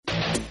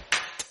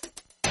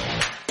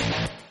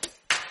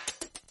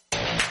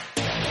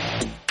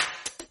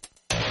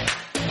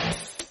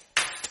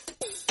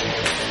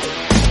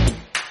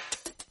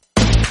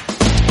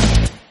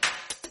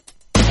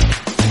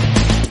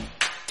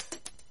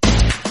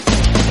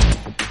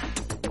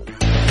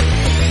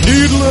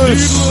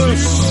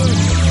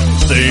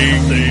Needless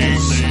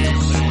Things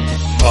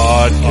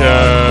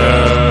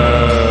Podcast.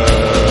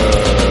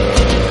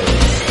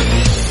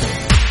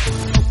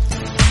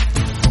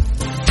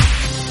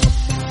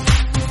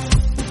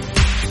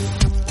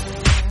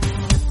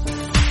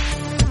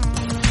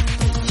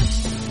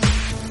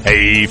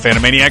 Hey,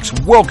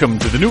 Phantomaniacs, welcome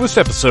to the newest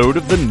episode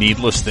of the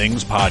Needless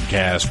Things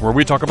Podcast, where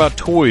we talk about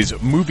toys,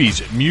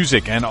 movies,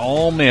 music, and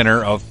all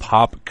manner of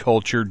pop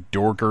culture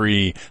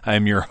dorkery. I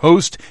am your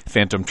host,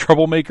 Phantom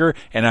Troublemaker,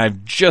 and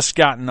I've just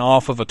gotten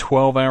off of a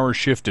 12-hour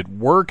shift at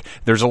work.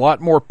 There's a lot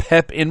more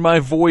pep in my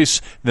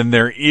voice than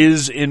there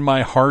is in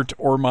my heart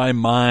or my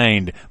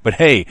mind. But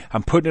hey,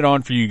 I'm putting it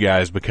on for you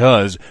guys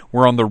because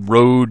we're on the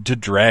road to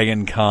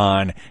Dragon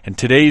Con, and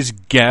today's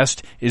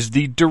guest is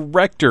the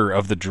director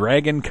of the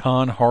Dragon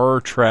Con Horror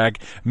Track,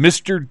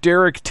 Mr.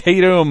 Derek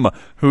Tatum,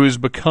 who has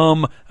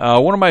become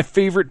one of my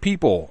favorite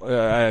people.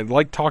 I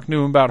like talking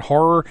to him about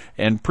horror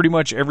and pretty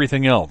much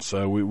everything else.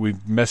 We've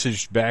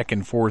messaged back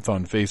and forth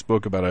on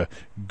Facebook about a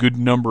good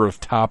number of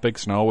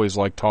topics, and I always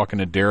like talking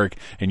to Derek,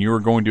 and you are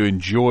going to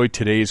enjoy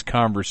today's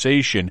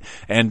conversation.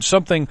 And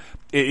something,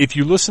 if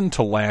you listen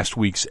to last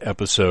week's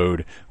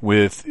episode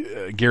with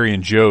Gary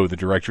and Joe, the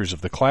directors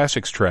of the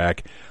Classics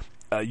Track,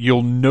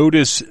 you'll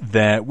notice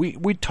that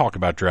we talk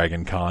about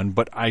Dragon Con,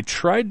 but I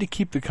tried to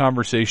keep the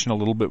conversation a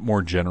little bit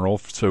more general.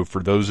 So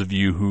for those of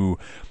you who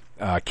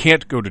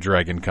can't go to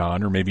Dragon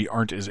Con or maybe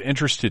aren't as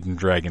interested in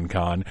Dragon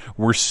Con,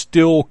 we're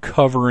still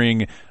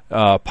covering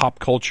pop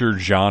culture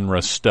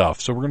genre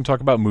stuff. So we're going to talk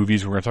about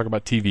movies, we're going to talk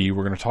about TV,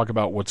 we're going to talk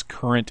about what's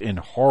current in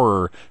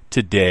horror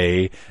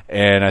today,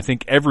 and I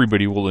think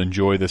everybody will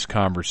enjoy this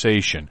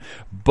conversation.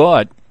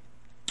 But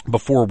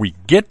before we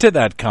get to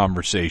that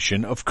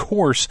conversation, of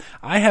course,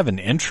 I have an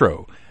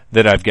intro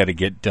that I've got to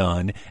get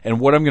done. And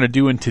what I'm going to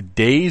do in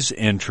today's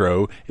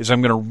intro is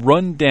I'm going to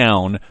run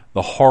down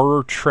the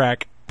horror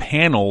track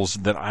panels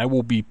that I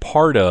will be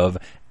part of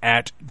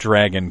at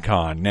Dragon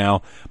Con.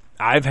 Now,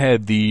 I've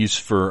had these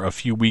for a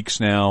few weeks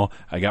now.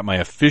 I got my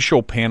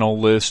official panel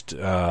list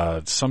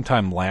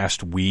sometime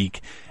last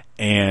week,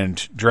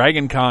 and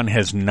Dragon Con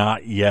has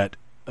not yet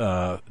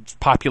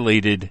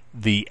populated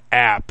the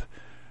app,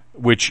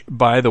 which,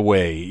 by the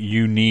way,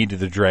 you need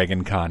the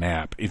Dragon Con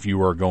app if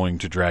you are going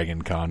to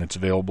Dragon Con. It's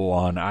available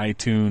on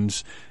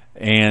iTunes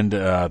and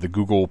the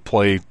Google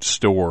Play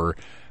Store.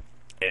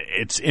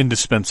 It's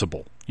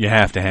indispensable. You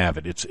have to have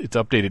it. It's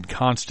updated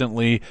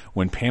constantly.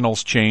 When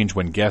panels change,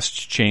 when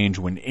guests change,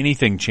 when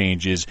anything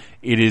changes,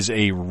 it is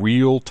a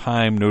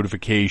real-time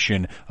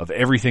notification of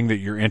everything that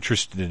you're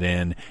interested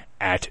in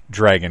at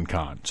Dragon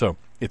Con. So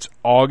it's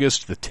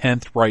August the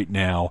 10th right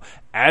now.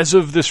 As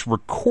of this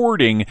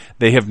recording,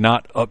 they have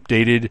not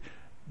updated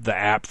the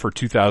app for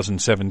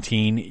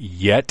 2017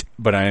 yet,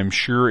 but I am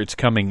sure it's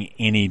coming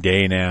any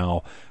day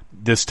now.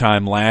 This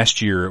time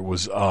last year it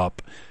was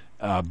up.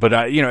 But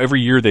every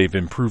year they've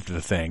improved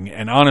the thing.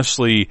 And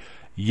honestly,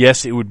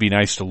 yes, it would be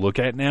nice to look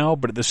at now,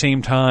 but at the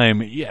same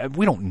time, yeah,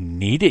 we don't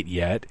need it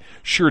yet.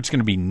 Sure, it's going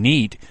to be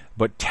neat,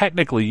 but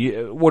technically,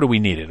 what do we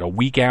need it? A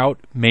week out,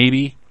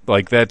 maybe?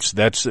 Like, that's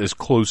as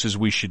close as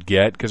we should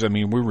get, because, I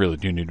mean, we really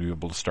do need to be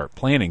able to start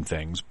planning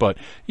things, but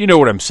you know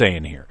what I'm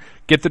saying here.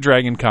 Get the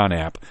Dragon Con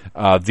app.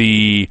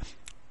 The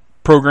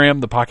program,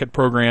 the Pocket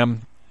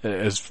program,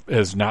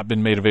 has not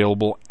been made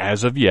available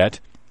as of yet.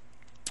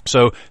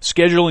 So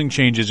scheduling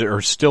changes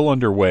are still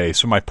underway.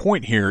 So my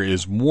point here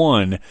is,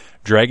 one,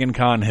 Dragon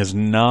Con has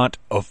not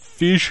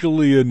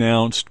officially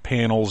announced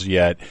panels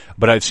yet,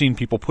 but I've seen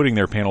people putting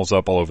their panels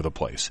up all over the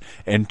place.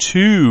 And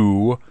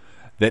two,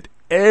 that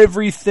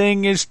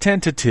everything is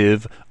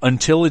tentative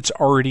until it's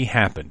already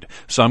happened.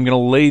 So I'm going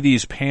to lay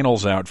these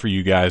panels out for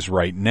you guys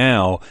right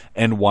now,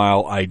 and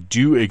while I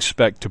do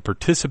expect to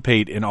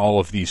participate in all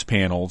of these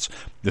panels,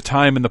 the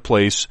time and the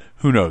place,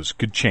 who knows,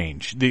 could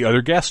change. The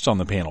other guests on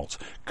the panels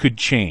could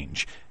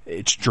change.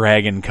 It's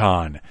Dragon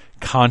Con.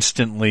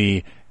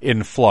 Constantly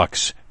in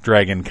flux,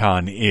 Dragon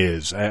Con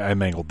is. I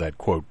mangled that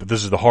quote, but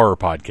this is the horror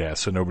podcast,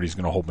 so nobody's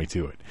going to hold me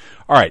to it.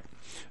 All right.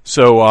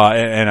 So,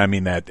 and I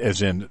mean that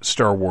as in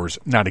Star Wars,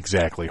 not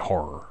exactly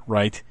horror,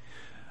 right?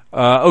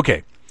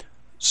 Okay.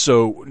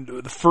 So,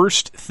 the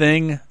first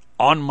thing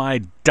on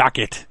my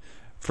docket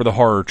for the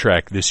horror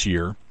track this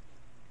year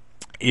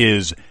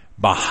is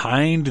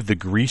Behind the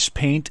Grease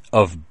Paint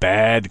of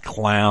Bad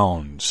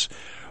Clowns,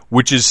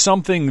 which is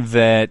something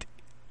that,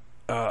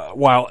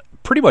 while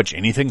pretty much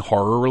anything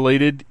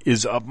horror-related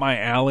is up my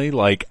alley,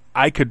 like,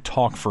 I could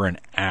talk for an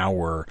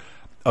hour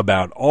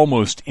about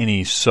almost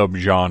any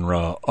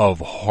subgenre of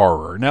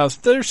horror. Now,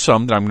 there's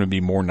some that I'm going to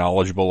be more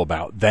knowledgeable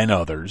about than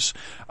others,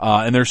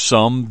 and there's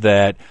some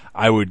that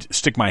I would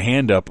stick my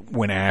hand up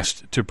when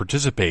asked to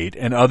participate,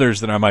 and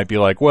others that I might be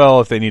like, well,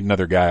 if they need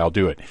another guy, I'll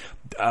do it.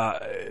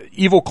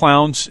 Evil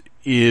Clowns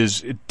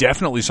is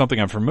definitely something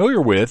I'm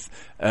familiar with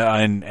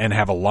and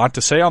have a lot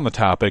to say on the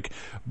topic,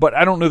 but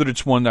I don't know that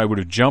it's one I would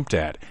have jumped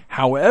at.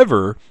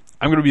 However,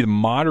 I'm going to be the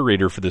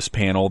moderator for this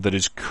panel that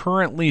is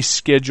currently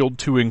scheduled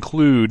to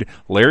include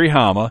Larry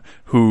Hama,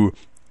 who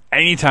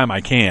anytime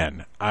I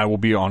can, I will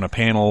be on a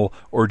panel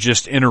or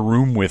just in a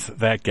room with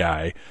that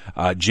guy,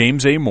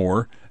 James A.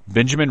 Moore,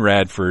 Benjamin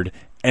Radford,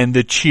 and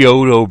the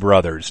Chiodo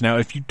brothers. Now,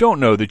 if you don't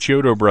know, the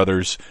Chiodo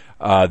brothers,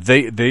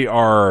 they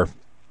are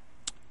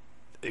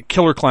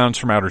killer clowns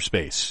from outer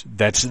space.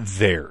 That's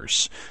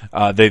theirs.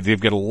 They've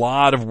got a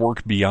lot of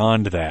work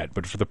beyond that,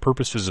 but for the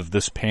purposes of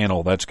this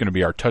panel, that's going to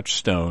be our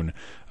touchstone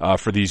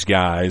for these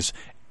guys.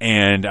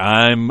 And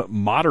I'm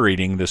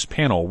moderating this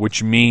panel,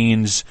 which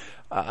means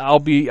I'll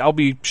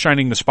be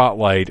shining the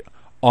spotlight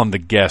on the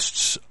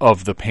guests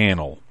of the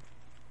panel.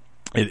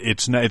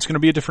 It's going to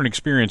be a different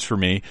experience for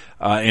me,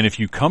 and if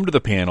you come to the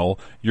panel,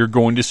 you're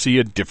going to see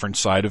a different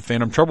side of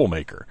Phantom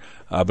Troublemaker,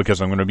 because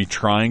I'm going to be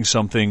trying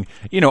something.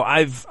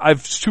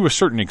 I've to a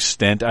certain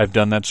extent I've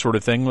done that sort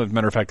of thing. As a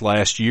matter of fact,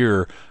 last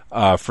year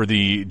for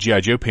the G.I.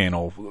 Joe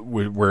panel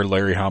where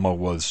Larry Hama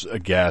was a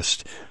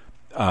guest,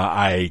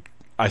 I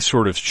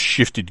sort of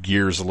shifted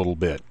gears a little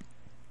bit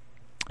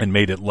and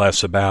made it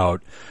less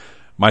about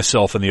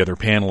myself and the other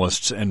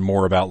panelists and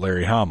more about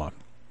Larry Hama.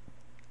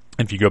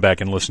 If you go back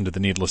and listen to the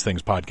Needless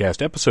Things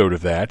podcast episode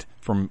of that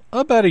from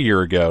about a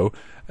year ago,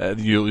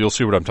 you'll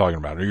see what I'm talking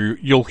about, or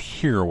you'll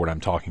hear what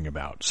I'm talking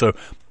about. So,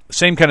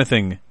 same kind of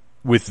thing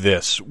with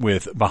this,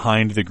 with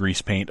Behind the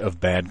Grease Paint of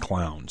Bad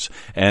Clowns.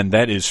 And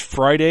that is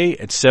Friday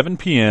at 7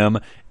 p.m.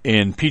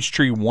 in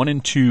Peachtree 1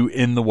 and 2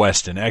 in the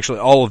Westin. Actually,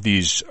 all of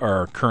these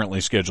are currently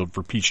scheduled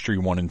for Peachtree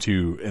 1 and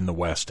 2 in the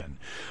Westin.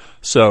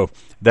 So,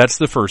 that's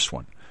the first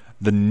one.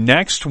 The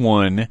next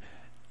one,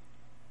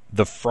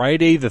 the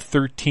Friday the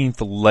 13th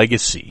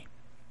Legacy.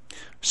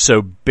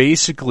 So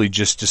basically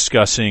just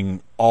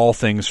discussing all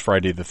things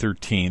Friday the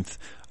 13th.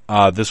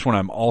 This one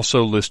I'm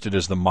also listed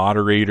as the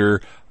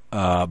moderator,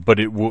 but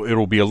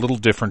it'll be a little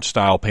different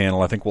style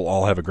panel. I think we'll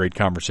all have a great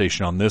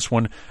conversation on this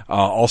one.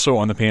 Also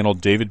on the panel,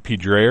 David P.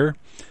 Dreyer,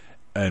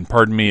 and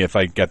pardon me if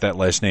I got that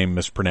last name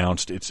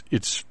mispronounced.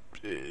 It's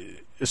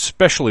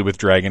especially with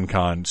Dragon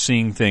Con,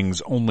 seeing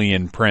things only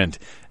in print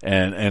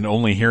and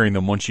only hearing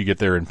them once you get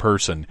there in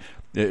person.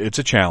 It's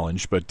a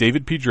challenge, but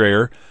David P.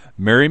 Dreyer,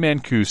 Mary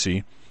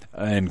Mancusi,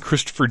 and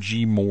Christopher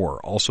G. Moore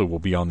also will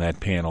be on that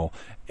panel,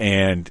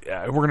 and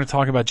we're going to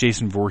talk about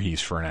Jason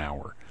Voorhees for an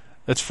hour.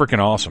 That's freaking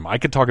awesome. I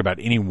could talk about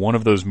any one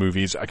of those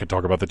movies. I could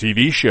talk about the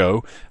TV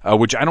show,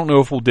 which I don't know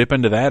if we'll dip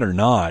into that or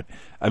not.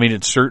 I mean,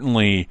 it's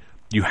certainly,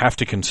 you have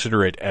to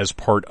consider it as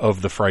part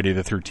of the Friday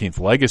the 13th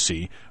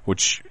legacy,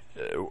 which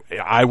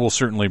I will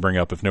certainly bring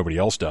up if nobody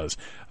else does.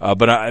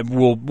 But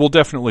we'll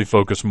definitely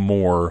focus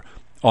more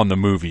on the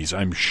movies,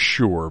 I'm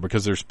sure,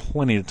 because there's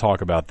plenty to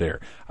talk about there.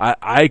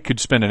 I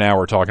could spend an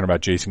hour talking about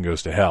Jason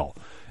Goes to Hell.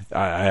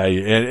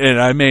 And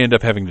I may end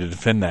up having to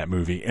defend that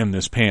movie in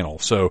this panel.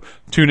 So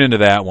tune into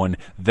that one.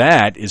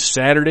 That is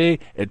Saturday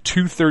at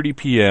 2:30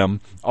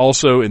 p.m.,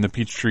 also in the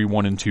Peachtree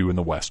 1 and 2 in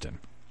the Westin.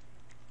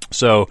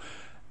 So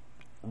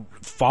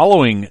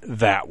following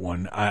that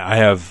one, I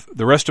have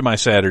the rest of my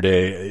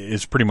Saturday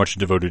is pretty much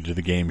devoted to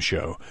the game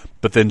show.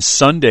 But then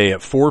Sunday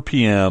at 4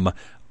 p.m.,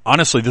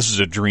 honestly, this is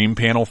a dream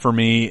panel for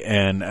me,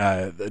 and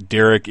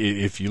Derek,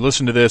 if you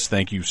listen to this,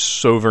 thank you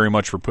so very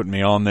much for putting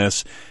me on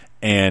this,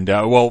 and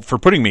for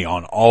putting me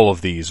on all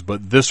of these,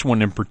 but this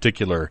one in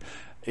particular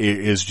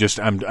is just,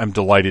 I'm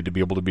delighted to be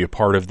able to be a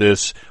part of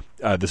this.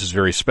 This is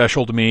very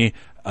special to me.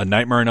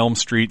 Nightmare on Elm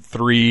Street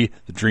 3,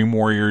 the Dream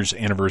Warriors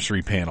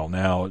anniversary panel.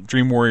 Now,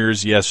 Dream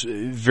Warriors, yes,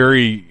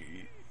 very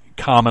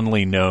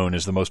commonly known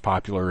as the most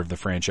popular of the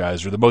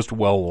franchise, or the most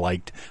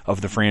well-liked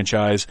of the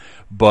franchise,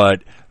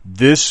 but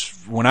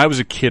this, when I was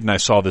a kid and I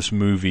saw this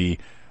movie,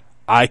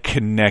 I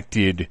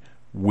connected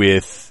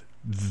with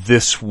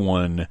this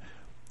one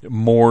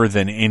more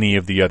than any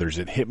of the others.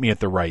 It hit me at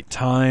the right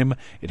time.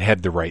 It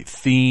had the right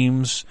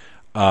themes.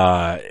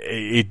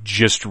 It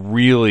just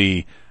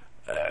really,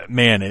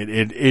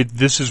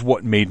 this is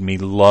what made me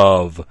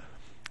love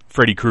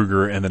Freddy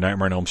Krueger and the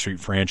Nightmare on Elm Street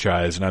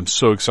franchise, and I'm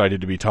so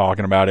excited to be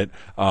talking about it.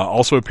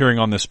 Also appearing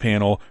on this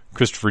panel,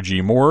 Christopher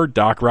G. Moore,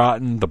 Doc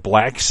Rotten, the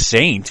Black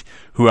Saint,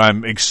 who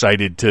I'm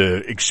excited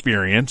to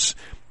experience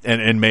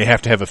and may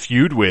have to have a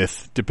feud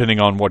with, depending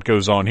on what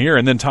goes on here.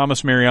 And then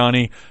Thomas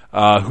Mariani,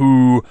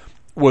 who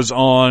was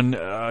on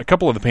a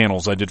couple of the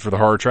panels I did for the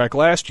Horror Track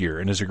last year,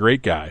 and is a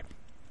great guy.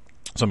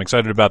 So I'm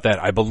excited about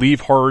that. I believe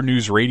Horror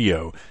News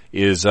Radio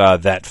is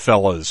that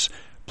fella's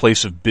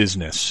place of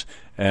business,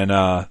 and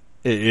I'm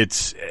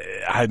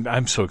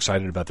so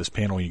excited about this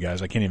panel, you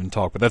guys. I can't even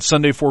talk. But that's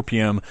Sunday, 4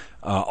 p.m.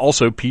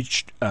 Also,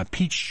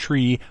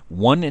 Peachtree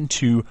 1 and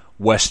 2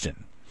 Westin.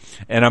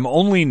 And I'm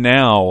only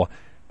now,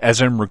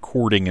 as I'm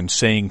recording and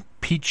saying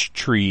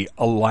Peachtree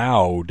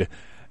aloud,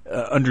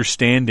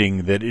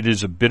 understanding that it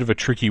is a bit of a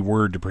tricky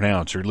word to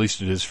pronounce, or at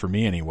least it is for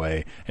me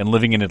anyway. And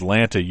living in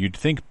Atlanta, you'd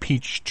think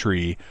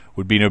Peachtree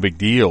would be no big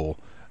deal,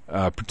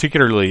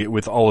 particularly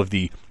with all of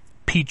the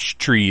peach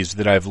trees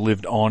that I've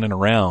lived on and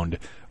around.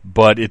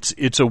 but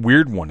it's a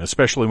weird one,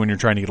 especially when you're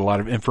trying to get a lot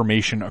of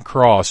information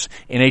across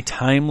in a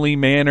timely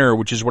manner,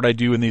 which is what I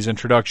do in these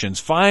introductions.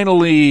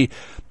 Finally,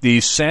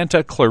 the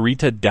Santa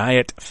Clarita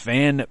Diet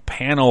Fan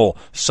Panel,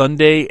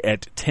 Sunday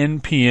at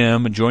 10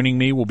 p.m. Joining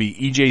me will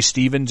be E.J.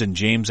 Stevens and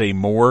James A.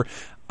 Moore.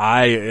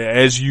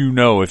 As you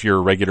know, if you're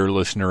a regular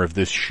listener of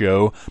this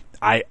show,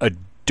 I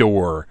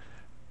adore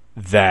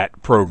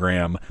that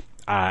program.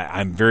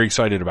 I'm very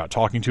excited about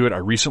talking to it. I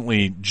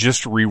recently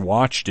just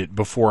rewatched it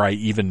before I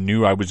even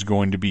knew I was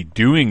going to be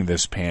doing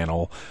this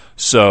panel.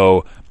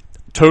 So,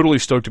 totally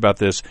stoked about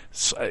this.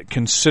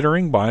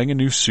 Considering buying a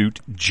new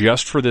suit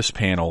just for this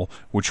panel,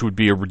 which would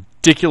be a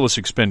ridiculous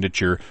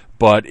expenditure,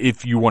 but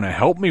if you want to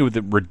help me with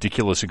the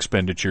ridiculous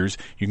expenditures,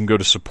 you can go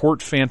to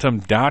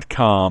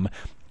supportphantom.com.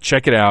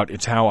 Check it out.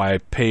 It's how I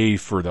pay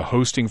for the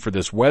hosting for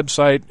this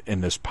website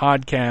and this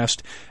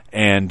podcast,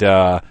 and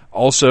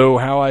also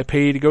how I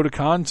pay to go to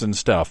cons and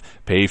stuff.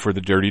 Pay for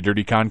the Dirty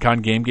Dirty Con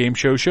Game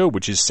Show,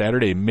 which is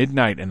Saturday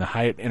midnight in the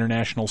Hyatt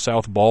International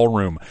South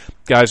Ballroom.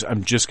 Guys,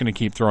 I'm just going to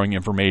keep throwing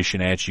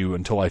information at you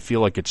until I feel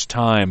like it's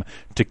time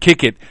to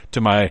kick it to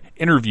my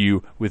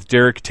interview with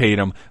Derek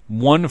Tatum.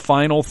 One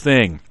final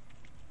thing.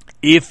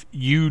 If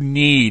you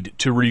need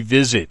to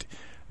revisit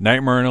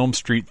Nightmare on Elm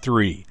Street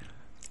 3,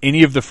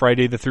 any of the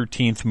Friday the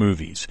 13th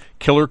movies,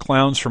 Killer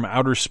Clowns from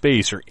Outer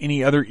Space, or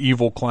any other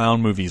evil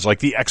clown movies like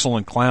The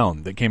Excellent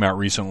Clown that came out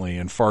recently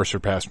and far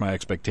surpassed my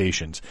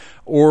expectations,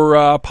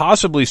 or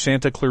possibly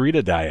Santa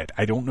Clarita Diet.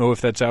 I don't know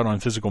if that's out on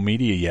physical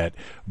media yet,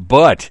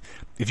 but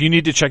if you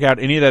need to check out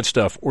any of that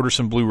stuff, order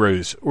some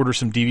Blu-rays, order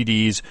some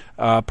DVDs,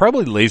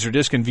 probably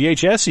Laserdisc and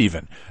VHS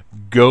even.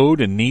 Go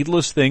to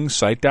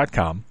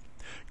needlessthingssite.com.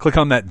 Click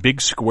on that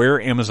big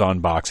square Amazon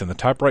box in the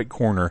top right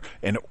corner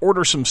and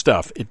order some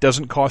stuff. It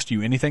doesn't cost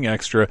you anything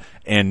extra,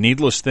 and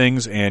Needless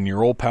Things and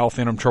your old pal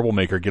Phantom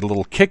Troublemaker get a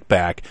little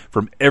kickback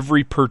from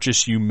every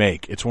purchase you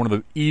make. It's one of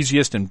the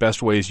easiest and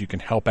best ways you can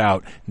help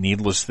out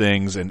Needless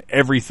Things and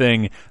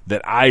everything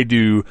that I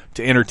do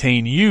to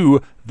entertain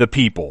you, the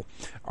people.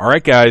 All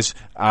right, guys,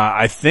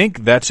 I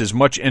think that's as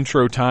much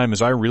intro time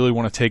as I really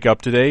want to take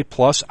up today.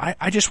 Plus,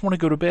 I just want to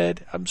go to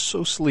bed. I'm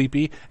so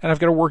sleepy, and I've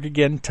got to work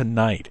again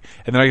tonight.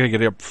 And then I got to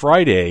get up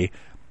Friday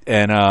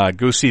and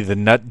go see The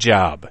Nut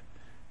Job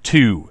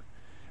 2,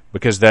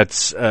 because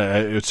that's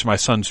it's my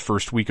son's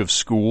first week of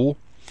school.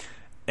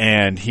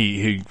 And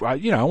he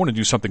I want to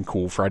do something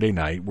cool Friday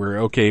night.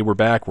 We're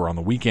back. We're on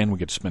the weekend. We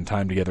get to spend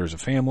time together as a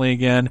family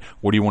again.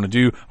 What do you want to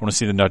do? I want to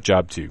see The Nut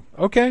Job 2.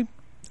 Okay.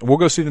 We'll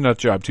go see The Nut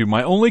Job 2.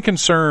 My only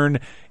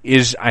concern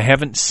is I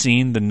haven't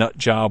seen The Nut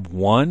Job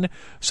 1,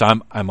 so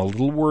I'm a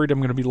little worried I'm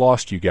going to be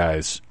lost, you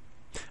guys.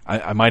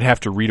 I might have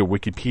to read a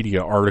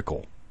Wikipedia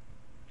article.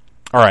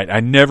 All right, I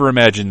never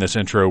imagined this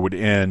intro would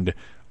end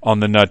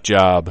on The Nut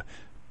Job,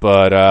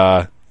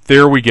 but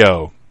there we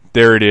go.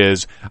 There it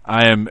is.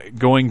 I am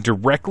going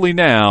directly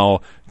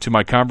now to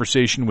my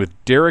conversation with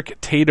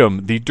Derek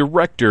Tatum, the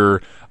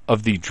director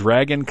of the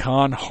Dragon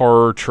Con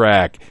horror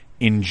track.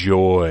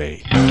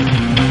 Enjoy.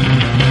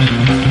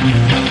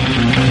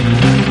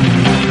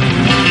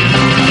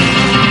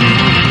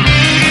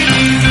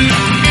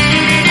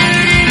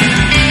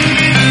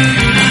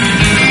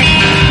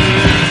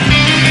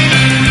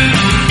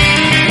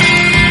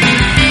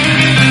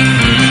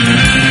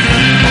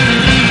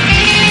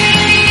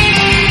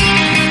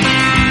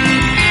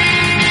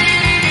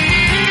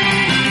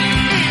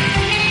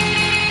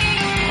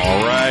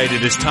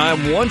 It is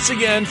time once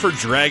again for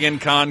Dragon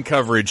Con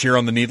coverage here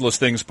on the Needless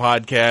Things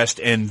podcast,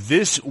 and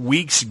this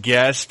week's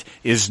guest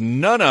is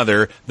none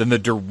other than the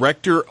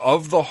director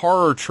of the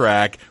horror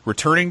track,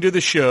 returning to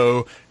the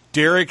show,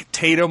 Derek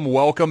Tatum.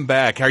 Welcome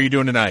back. How are you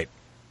doing tonight?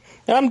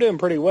 I'm doing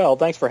pretty well.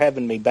 Thanks for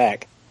having me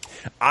back.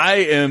 I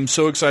am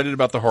so excited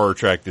about the horror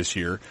track this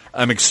year.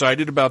 I'm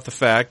excited about the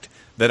fact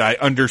that I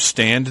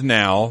understand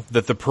now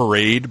that the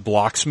parade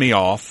blocks me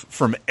off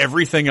from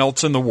everything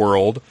else in the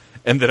world,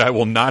 and that I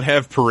will not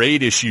have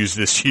parade issues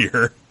this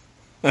year.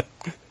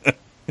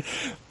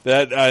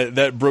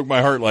 That broke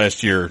my heart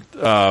last year,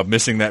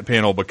 missing that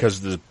panel because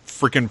of the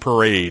freaking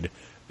parade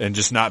and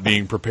just not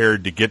being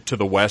prepared to get to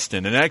the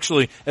Westin. And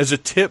actually, as a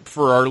tip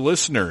for our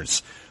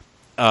listeners,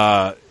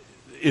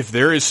 if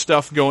there is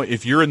stuff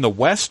if you're in the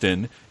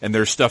Westin and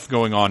there's stuff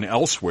going on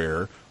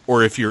elsewhere,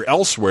 or if you're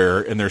elsewhere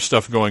and there's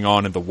stuff going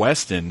on in the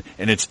Westin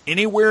and it's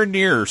anywhere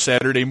near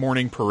Saturday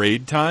morning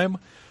parade time,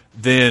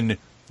 then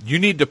you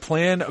need to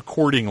plan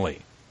accordingly.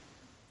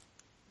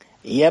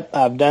 Yep,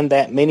 I've done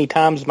that many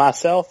times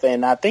myself,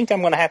 and I think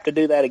I'm going to have to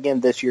do that again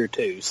this year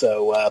too.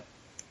 So,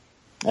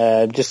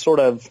 just sort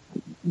of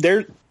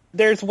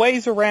there's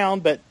ways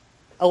around, but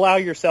allow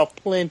yourself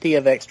plenty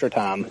of extra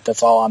time.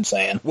 That's all I'm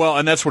saying. Well,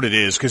 and that's what it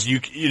is, because and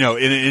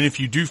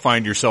if you do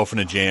find yourself in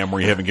a jam where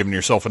you haven't given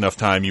yourself enough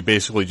time, you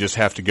basically just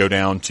have to go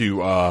down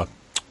to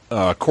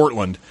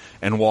Cortland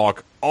and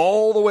walk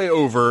all the way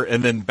over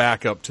and then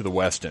back up to the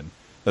Westin.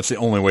 That's the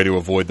only way to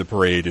avoid the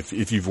parade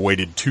if you've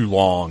waited too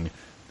long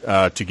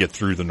to get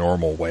through the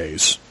normal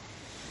ways.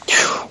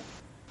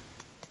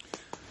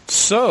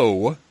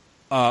 So,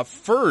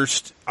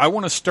 First, I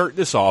want to start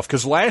this off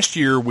because last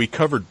year we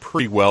covered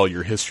pretty well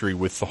your history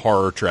with the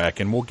horror track,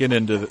 and we'll get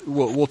into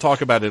we'll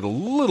talk about it a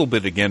little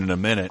bit again in a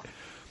minute.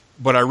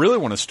 But I really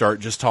want to start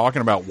just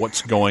talking about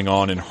what's going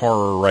on in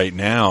horror right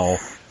now.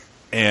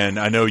 And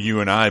I know you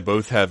and I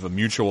both have a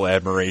mutual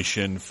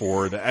admiration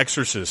for The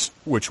Exorcist,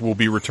 which will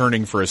be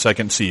returning for a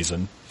second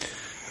season.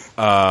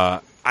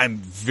 I'm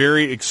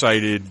very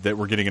excited that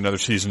we're getting another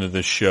season of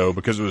this show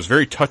because it was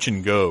very touch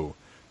and go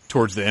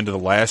towards the end of the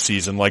last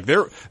season. Like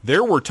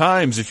there were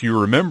times, if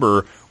you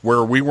remember,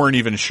 where we weren't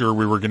even sure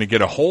we were going to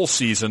get a whole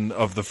season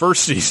of the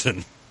first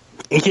season.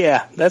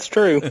 Yeah, that's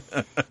true.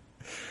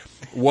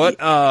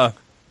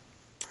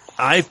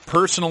 I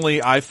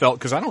felt,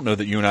 because I don't know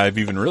that you and I have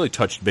even really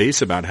touched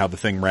base about how the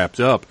thing wrapped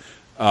up.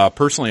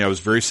 Personally, I was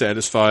very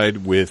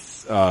satisfied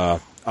with,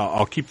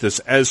 I'll keep this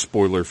as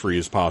spoiler-free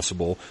as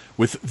possible,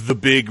 with the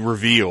big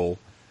reveal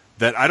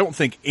that I don't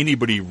think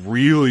anybody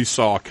really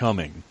saw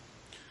coming.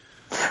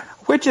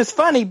 Which is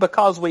funny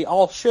because we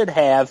all should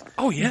have.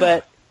 Oh, yeah.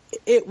 But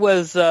it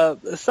was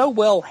so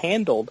well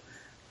handled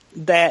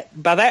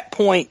that by that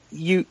point,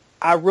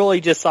 I really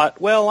just thought,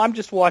 well, I'm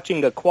just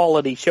watching a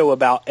quality show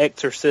about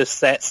exorcists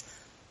that's,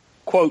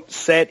 quote,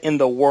 set in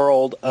the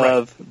world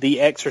of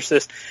The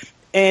Exorcist.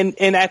 And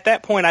at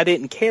that point, I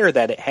didn't care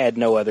that it had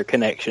no other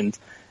connections.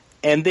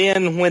 And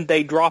then when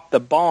they dropped the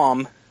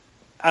bomb,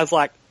 I was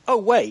like, oh,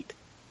 wait,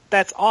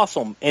 that's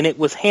awesome. And it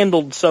was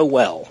handled so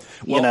well,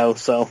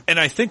 so. And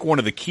I think one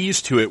of the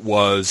keys to it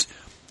was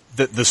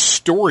that the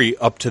story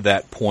up to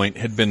that point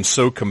had been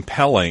so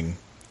compelling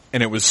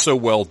and it was so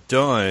well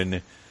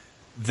done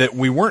that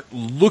we weren't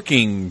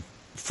looking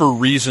for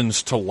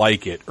reasons to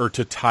like it or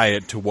to tie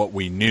it to what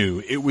we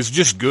knew. It was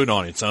just good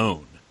on its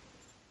own.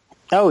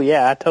 Oh,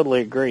 yeah, I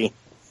totally agree.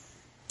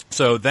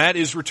 So that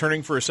is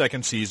returning for a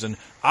second season.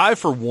 I,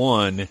 for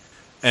one,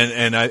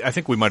 and I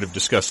think we might have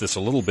discussed this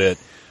a little bit,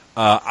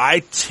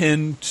 I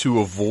tend to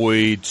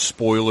avoid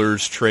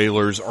spoilers,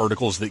 trailers,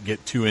 articles that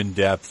get too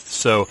in-depth.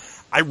 So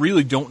I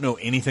really don't know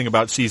anything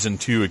about Season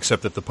 2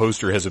 except that the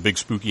poster has a big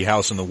spooky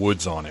house in the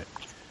woods on it.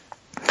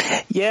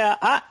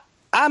 Yeah,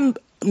 I'm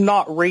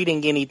not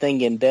reading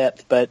anything in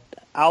depth, but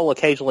I'll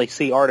occasionally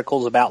see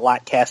articles about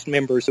like cast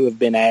members who have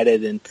been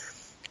added and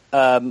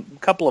a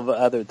couple of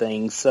other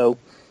things. So,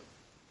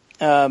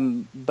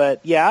 but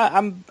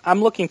yeah,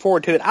 I'm looking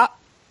forward to it.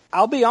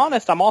 I'll be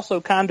honest, I'm also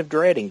kind of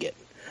dreading it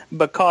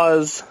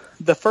because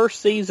the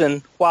first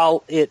season,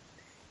 while it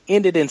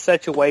ended in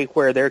such a way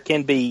where there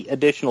can be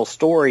additional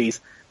stories,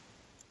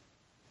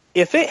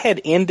 if it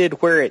had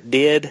ended where it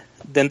did,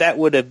 then that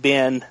would have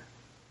been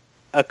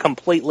a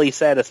completely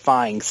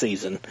satisfying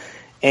season,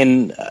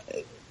 and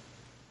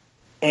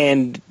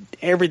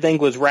everything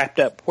was wrapped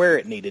up where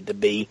it needed to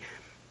be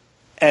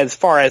as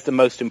far as the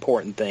most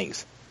important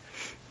things.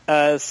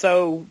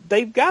 So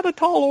they've got a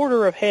tall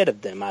order ahead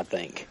of them, I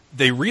think.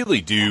 They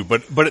really do,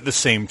 but at the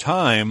same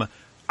time,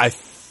 I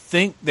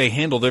think they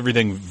handled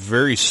everything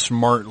very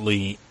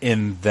smartly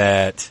in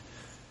that,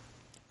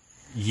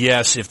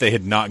 yes, if they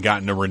had not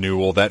gotten a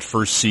renewal, that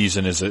first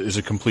season is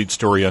a complete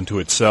story unto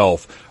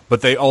itself.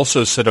 But they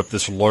also set up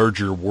this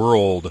larger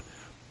world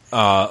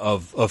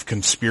of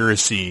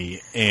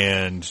conspiracy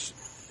and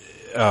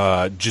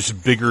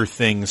just bigger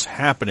things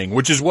happening,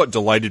 which is what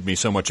delighted me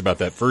so much about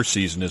that first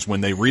season, is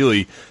when they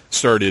really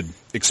started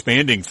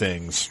expanding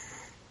things.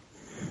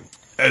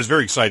 It was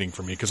very exciting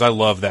for me because I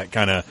love that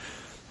kind of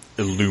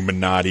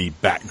Illuminati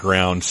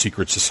background,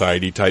 secret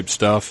society type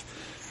stuff.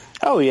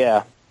 Oh,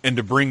 yeah. And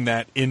to bring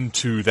that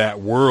into that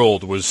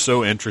world was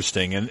so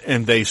interesting.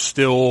 And they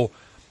still,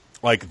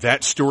 like,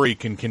 that story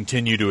can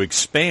continue to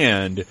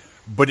expand,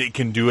 but it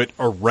can do it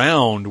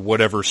around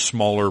whatever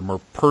smaller, more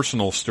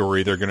personal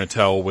story they're going to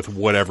tell with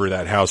whatever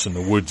that house in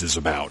the woods is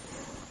about.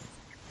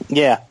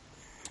 Yeah.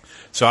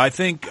 So I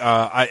think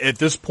at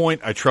this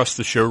point, I trust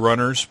the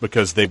showrunners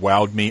because they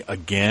wowed me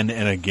again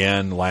and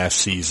again last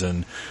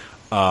season.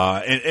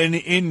 And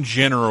in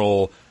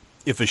general,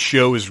 if a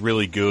show is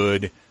really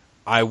good,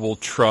 I will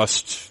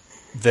trust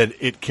that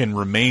it can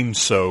remain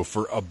so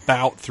for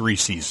about 3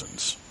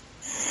 seasons.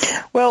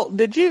 Well,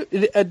 did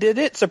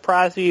it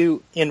surprise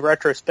you in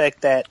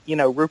retrospect that,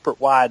 Rupert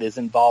Wyatt is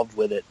involved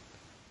with it?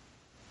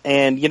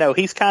 And,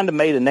 he's kind of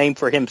made a name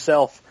for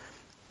himself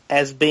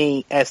as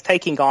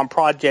taking on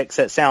projects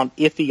that sound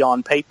iffy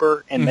on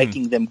paper and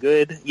making them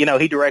good.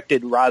 He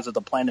directed Rise of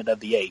the Planet of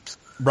the Apes.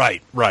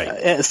 Right.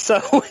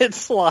 So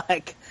it's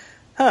like,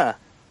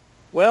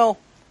 well,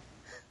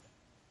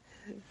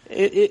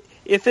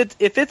 if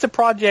it's a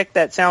project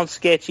that sounds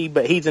sketchy,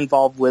 but he's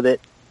involved with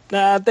it,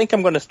 I think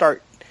I'm going to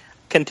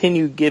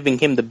continue giving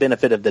him the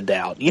benefit of the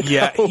doubt.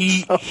 Yeah,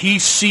 he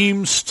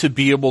seems to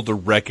be able to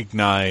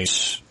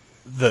recognize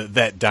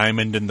that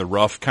diamond in the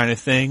rough kind of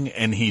thing,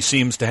 and he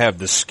seems to have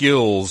the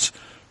skills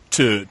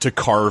to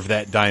carve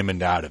that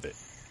diamond out of it.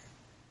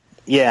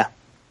 Yeah,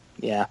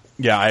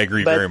 I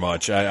agree very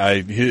much.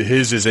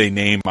 His is a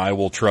name I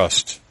will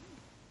trust.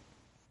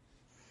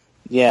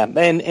 Yeah,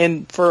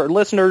 and for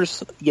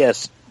listeners,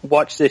 yes,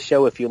 watch this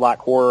show if you like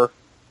horror.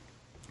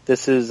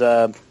 This is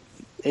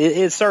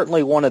it's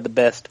certainly one of the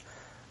best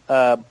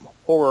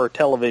horror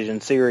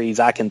television series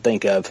I can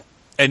think of.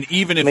 And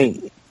even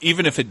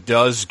if it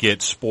does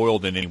get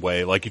spoiled in any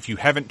way, like if you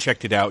haven't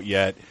checked it out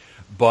yet,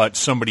 but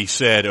somebody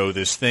said, "Oh,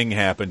 this thing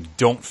happened,"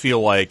 don't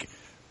feel like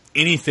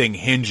anything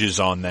hinges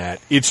on that.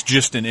 It's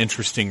just an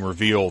interesting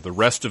reveal. The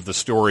rest of the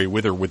story,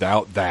 with or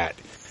without that,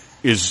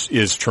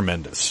 is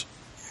tremendous.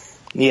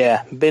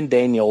 Yeah, Ben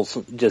Daniels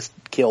just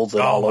kills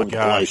it all over the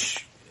place.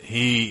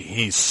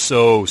 He's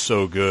so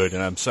good,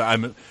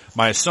 and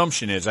my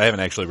assumption is, I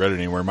haven't actually read it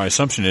anywhere. My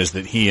assumption is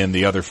that he and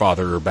the other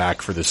father are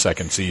back for the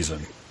second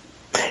season.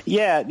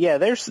 Yeah.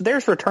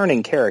 There's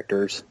returning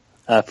characters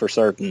for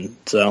certain.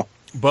 So,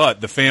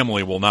 but the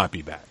family will not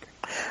be back.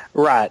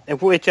 Right,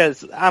 which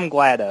is I'm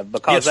glad of,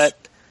 because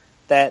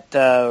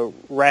that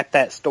wrapped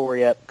that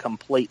story up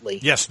completely.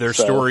 Yes, their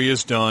story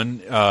is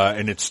done,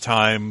 and it's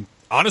time.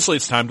 Honestly,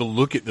 it's time to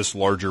look at this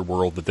larger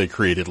world that they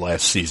created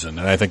last season,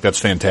 and I think that's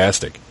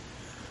fantastic.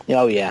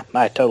 Oh yeah,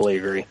 I totally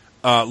agree.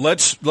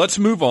 Let's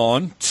move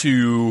on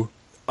to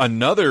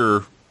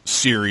another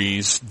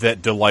series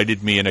that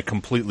delighted me in a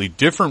completely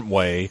different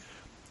way,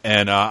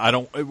 and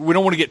we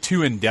don't want to get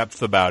too in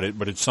depth about it,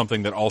 but it's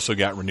something that also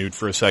got renewed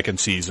for a second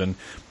season,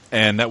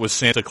 and that was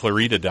Santa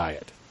Clarita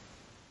Diet.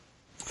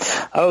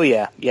 Oh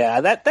yeah.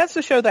 That's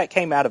a show that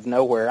came out of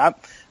nowhere.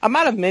 I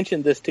might have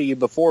mentioned this to you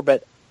before,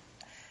 but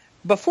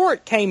before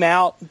it came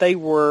out,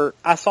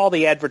 I saw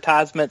the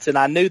advertisements and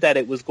I knew that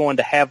it was going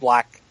to have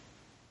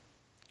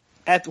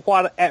at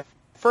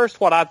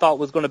first what I thought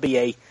was going to be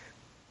a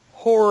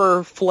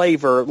horror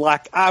flavor.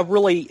 Like, I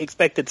really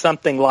expected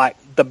something like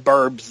The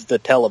Burbs, the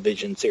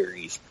television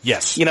series.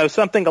 Yes.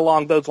 Something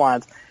along those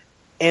lines.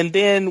 And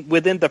then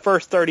within the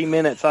first 30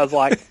 minutes, I was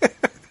like,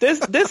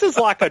 this is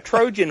like a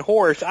Trojan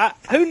horse.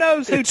 Who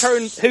knows who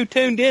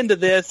tuned into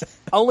this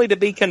only to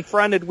be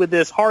confronted with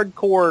this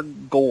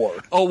hardcore gore.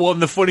 Oh, well,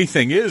 and the funny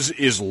thing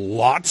is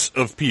lots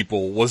of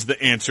people was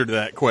the answer to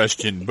that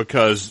question,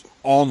 because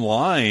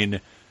online,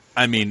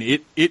 I mean,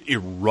 it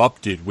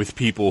erupted with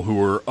people who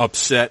were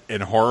upset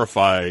and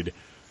horrified,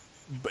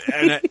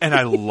 and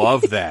I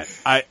love that.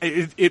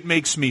 It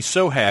makes me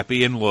so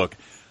happy. And look,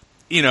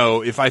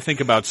 if I think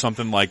about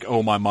something like,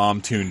 oh, my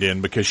mom tuned in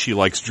because she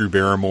likes Drew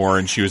Barrymore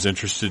and she was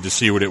interested to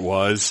see what it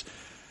was,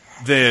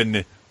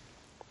 then,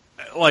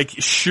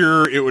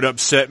 sure, it would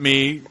upset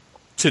me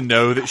to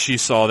know that she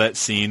saw that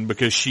scene,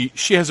 because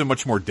she has a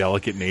much more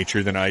delicate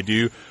nature than I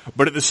do.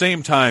 But at the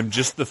same time,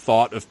 just the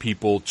thought of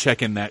people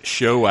checking that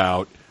show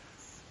out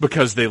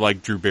because they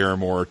like Drew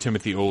Barrymore or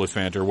Timothy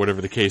Olyphant or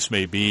whatever the case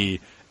may be,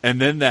 and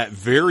then that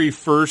very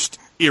first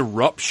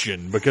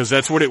eruption, because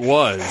that's what it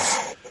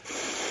was.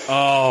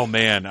 Oh,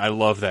 man, I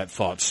love that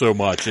thought so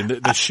much. And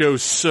the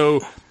show's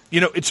so,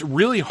 it's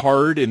really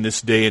hard in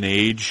this day and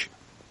age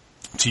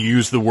to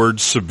use the word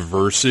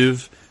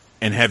subversive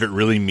and have it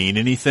really mean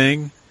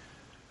anything.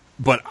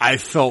 But I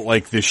felt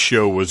like this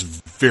show was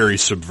very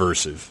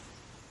subversive.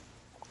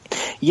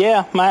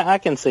 Yeah, I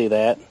can see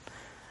that.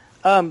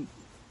 And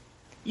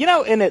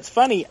it's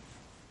funny,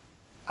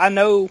 I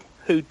know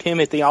who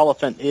Timothy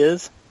Olyphant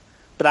is,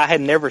 but I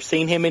had never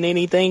seen him in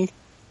anything.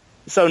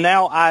 So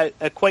now I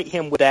equate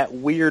him with that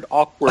weird,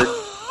 awkward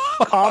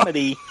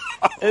comedy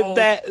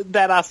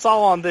that I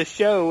saw on this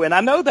show, and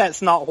I know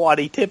that's not what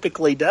he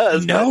typically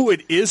does. No,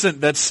 it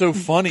isn't. That's so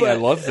funny. I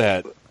love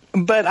that.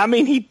 But, I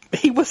mean,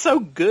 he was so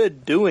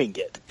good doing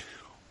it.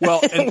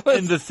 Well,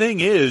 and the thing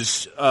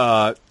is,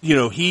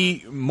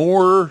 he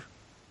more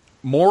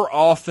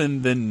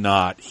often than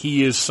not,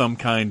 he is some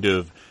kind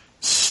of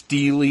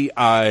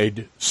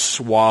steely-eyed,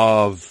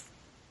 suave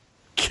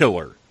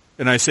killer.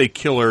 And I say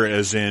killer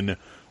as in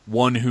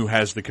one who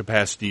has the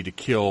capacity to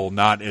kill,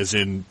 not as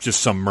in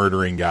just some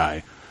murdering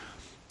guy.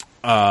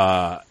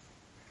 And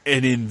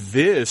in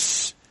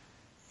this,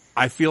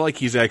 I feel like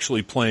he's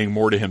actually playing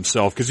more to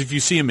himself, because if you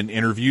see him in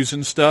interviews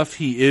and stuff,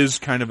 he is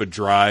kind of a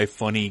dry,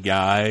 funny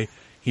guy.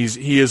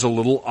 He is a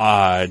little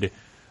odd,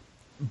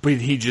 but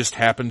he just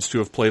happens to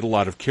have played a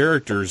lot of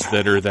characters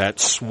that are that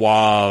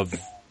suave,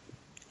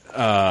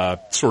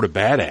 sort of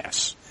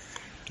badass.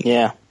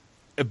 Yeah.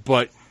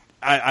 But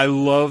I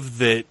love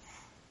that,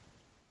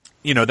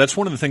 that's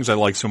one of the things I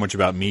like so much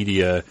about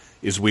media,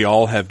 is we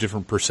all have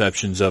different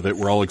perceptions of it.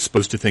 We're all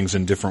exposed to things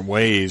in different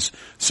ways.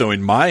 So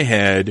in my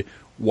head,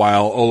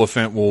 while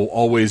Olyphant will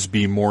always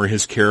be more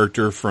his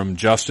character from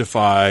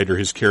Justified or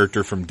his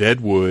character from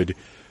Deadwood,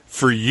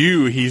 for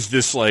you, he's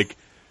this,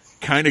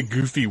 kind of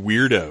goofy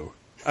weirdo.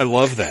 I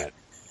love that.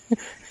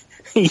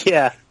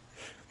 Yeah.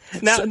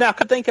 Now,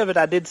 think of it,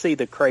 I did see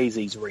the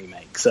Crazies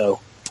remake, so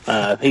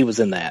he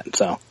was in that,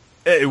 so.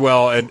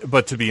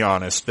 But to be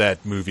honest,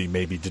 that movie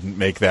maybe didn't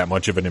make that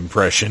much of an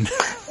impression.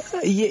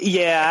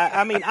 Yeah,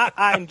 I mean,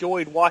 I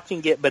enjoyed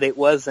watching it, but it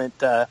wasn't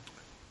bad.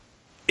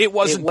 It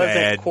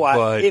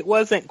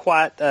wasn't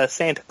quite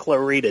Santa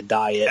Clarita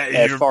Diet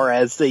as far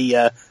as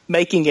the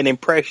making an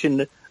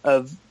impression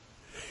of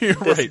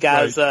this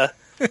guy's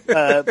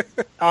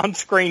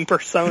on-screen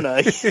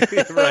persona.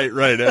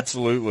 Right,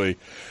 absolutely.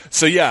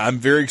 So yeah, I'm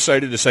very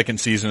excited. The second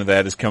season of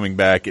that is coming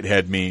back. It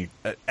had me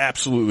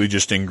absolutely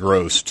just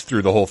engrossed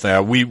through the whole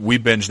thing. We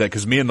binged that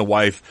because me and the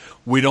wife,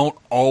 we don't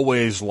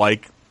always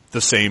like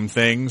the same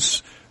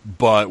things,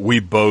 but we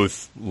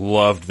both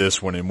loved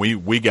this one, and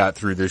we got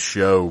through this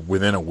show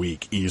within a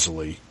week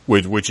easily,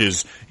 which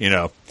is,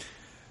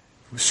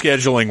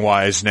 scheduling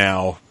wise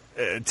now,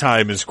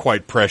 time is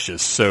quite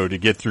precious. So to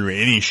get through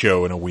any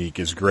show in a week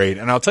is great.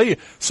 And I'll tell you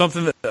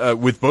something that,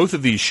 with both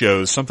of these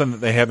shows, something that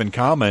they have in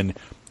common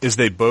is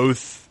they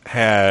both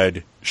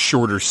had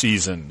shorter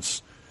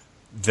seasons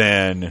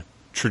than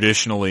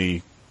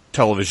traditionally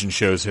television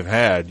shows have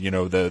had.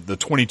 The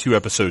 22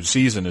 episode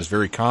season is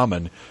very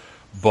common,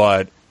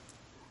 but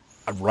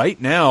right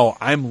now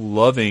I'm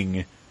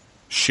loving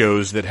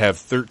shows that have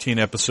 13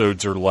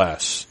 episodes or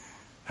less.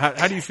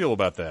 How do you feel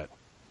about that?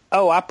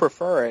 Oh, I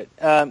prefer it.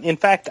 In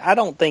fact, I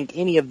don't think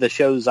any of the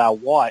shows I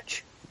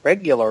watch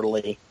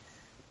regularly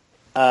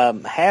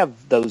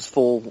have those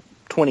full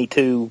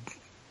 22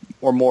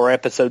 or more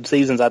episode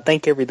seasons. I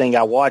think everything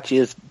I watch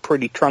is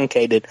pretty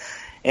truncated,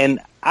 and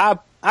I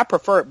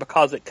prefer it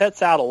because it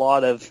cuts out a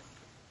lot of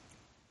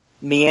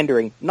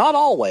meandering. Not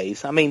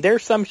always. I mean,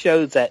 there's some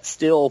shows that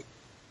still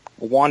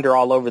wander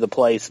all over the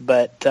place,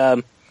 but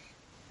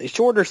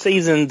shorter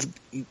seasons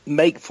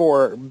make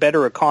for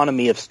better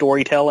economy of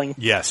storytelling.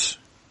 Yes.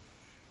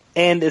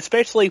 And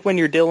especially when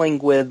you're dealing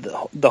with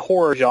the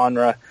horror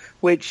genre,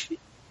 which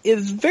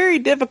is very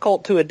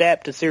difficult to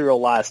adapt to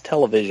serialized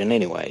television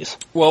anyways.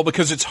 Well,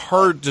 because it's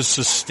hard to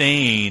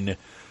sustain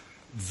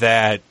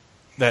that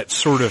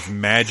sort of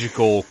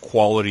magical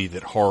quality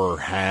that horror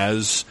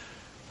has.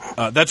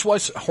 That's why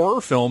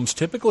horror films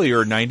typically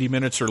are 90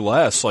 minutes or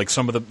less, like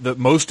some of the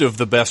most of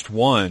the best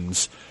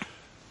ones,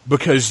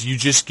 because you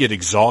just get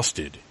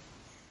exhausted.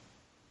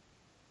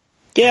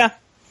 Yeah.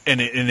 And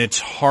it's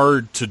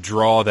hard to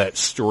draw that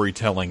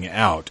storytelling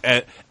out,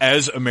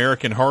 as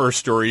American Horror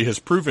Story has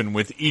proven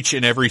with each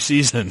and every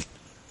season.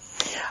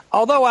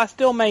 Although I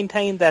still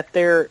maintain that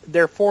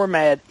their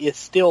format is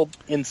still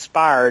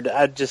inspired,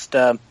 I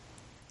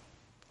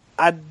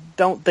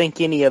don't think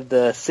any of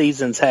the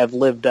seasons have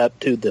lived up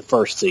to the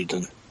first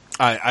season.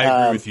 I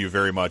agree with you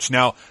very much.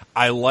 Now,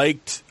 I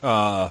liked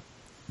the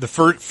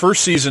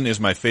first season is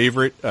my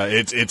favorite.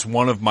 It's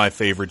one of my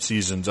favorite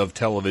seasons of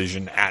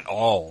television at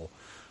all.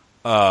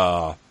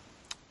 But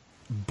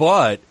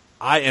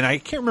I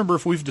can't remember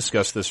if we've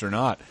discussed this or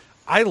not.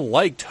 I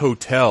liked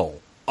Hotel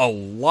a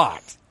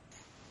lot.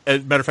 As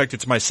a matter of fact,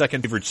 it's my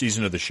second favorite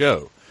season of the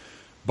show.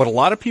 But a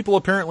lot of people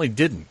apparently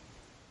didn't.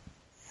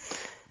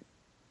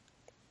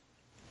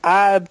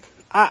 I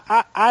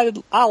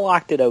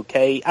liked it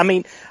okay. I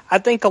mean, I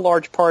think a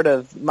large part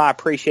of my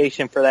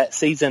appreciation for that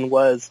season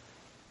was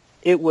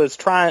it was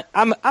trying.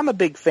 I'm a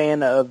big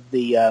fan of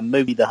the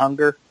movie The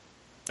Hunger.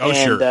 Oh, and,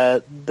 sure.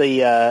 The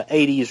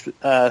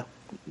 80s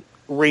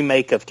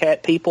remake of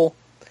Cat People.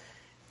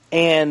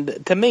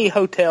 And to me,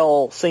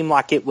 Hotel seemed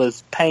like it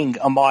was paying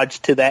homage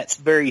to that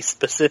very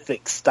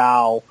specific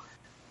style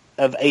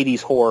of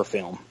 80s horror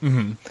film.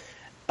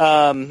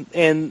 Mm-hmm.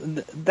 And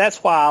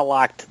that's why I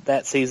liked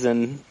that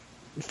season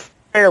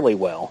fairly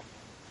well.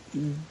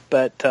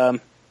 But I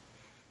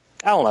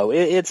don't know.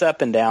 It's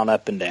up and down,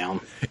 up and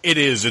down. It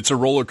is. It's a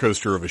roller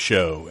coaster of a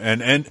show.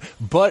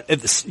 But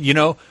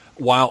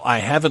while I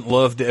haven't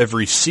loved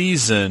every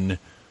season,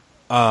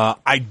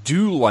 I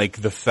do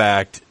like the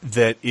fact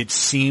that it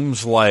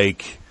seems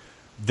like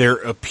they're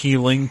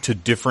appealing to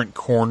different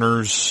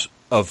corners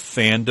of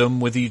fandom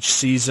with each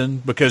season,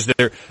 because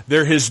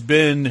there hasn't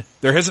been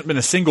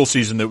a single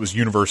season that was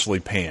universally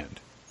panned.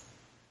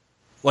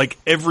 Like,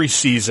 every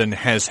season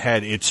has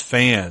had its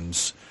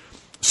fans.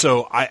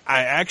 So I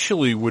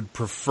actually would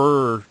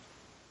prefer.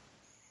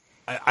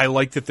 I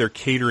like that they're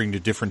catering to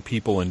different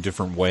people in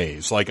different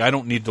ways. Like, I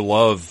don't need to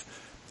love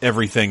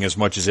everything as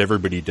much as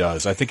everybody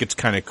does. I think it's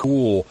kind of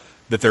cool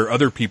that there are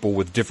other people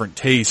with different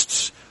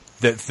tastes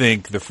that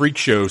think the Freak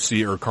Show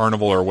or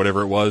Carnival or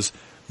whatever it was,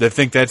 that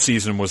think that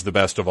season was the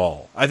best of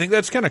all. I think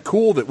that's kind of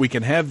cool that we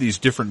can have these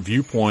different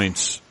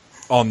viewpoints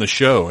on the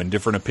show and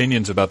different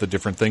opinions about the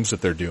different things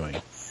that they're doing.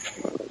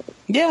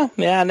 Yeah,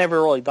 I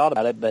never really thought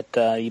about it,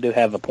 but you do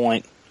have a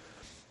point.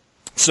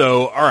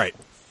 So, all right.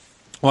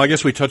 Well, I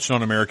guess we touched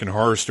on American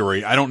Horror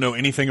Story. I don't know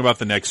anything about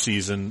the next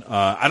season.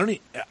 I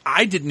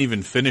didn't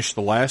even finish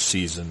the last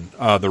season,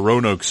 the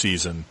Roanoke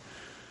season,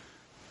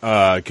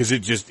 because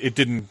it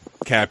didn't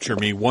capture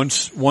me.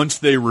 Once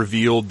they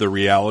revealed the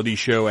reality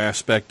show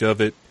aspect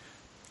of it,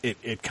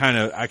 I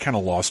kind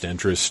of lost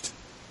interest.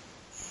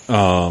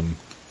 I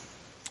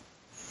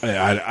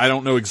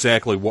don't know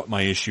exactly what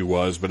my issue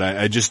was, but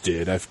I just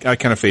did. I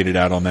kind of faded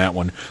out on that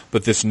one.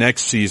 But this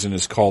next season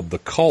is called The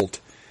Cult,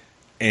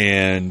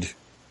 and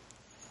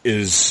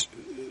is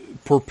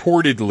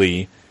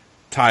purportedly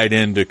tied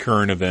into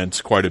current events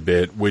quite a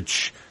bit,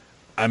 which,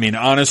 I mean,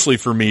 honestly,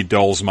 for me,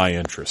 dulls my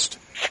interest.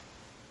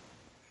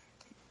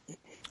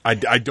 I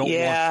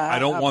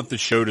don't want the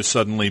show to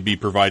suddenly be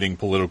providing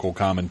political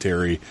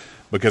commentary,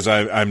 because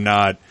I'm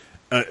not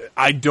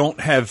I don't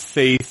have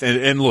faith.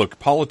 And look,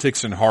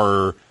 politics and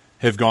horror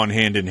have gone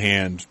hand in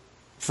hand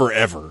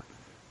forever.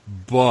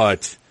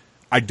 But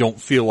I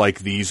don't feel like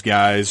these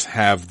guys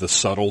have the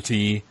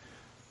subtlety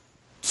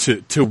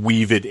to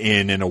weave it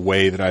in a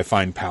way that I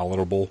find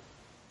palatable.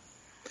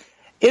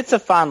 It's a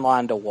fine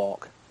line to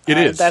walk. It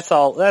is. That's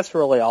all. That's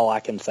really all I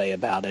can say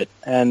about it.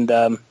 And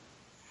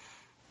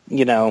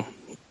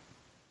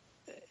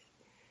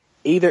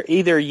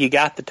either you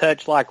got the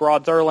touch like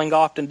Rod Serling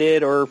often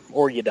did,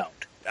 or you don't.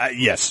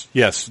 Yes,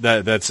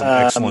 that's an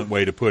excellent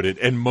way to put it.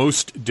 And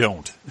most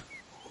don't.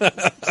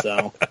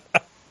 So,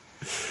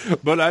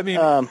 but I mean,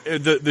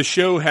 the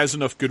show has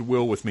enough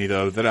goodwill with me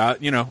though that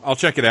I'll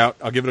check it out.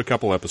 I'll give it a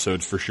couple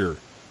episodes for sure.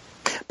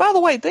 By the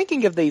way,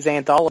 thinking of these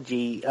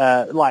anthology,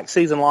 like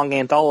season-long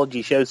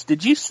anthology shows,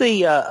 did you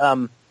see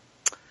Channel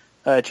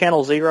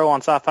Zero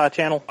on Sci-Fi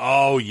Channel?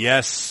 Oh,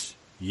 yes.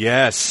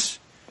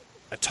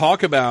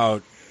 Talk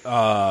about,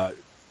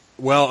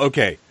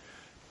 okay.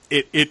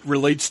 It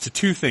relates to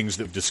two things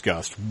that we've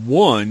discussed.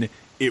 One,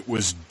 it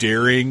was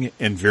daring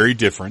and very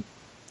different.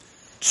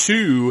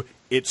 Two,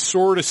 it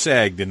sort of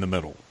sagged in the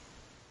middle.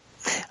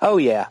 Oh,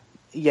 yeah.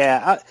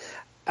 Yeah.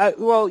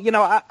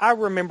 I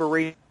remember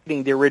reading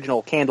the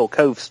original Candle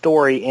Cove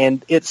story,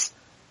 and its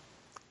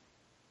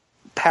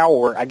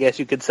power, I guess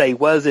you could say,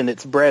 was in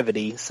its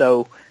brevity.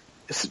 So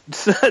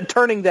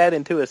turning that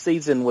into a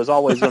season was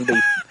always going to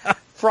be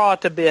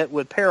fraught a bit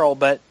with peril,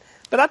 but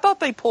I thought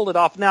they pulled it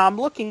off. Now I'm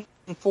looking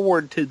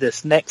forward to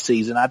this next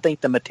season. I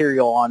think the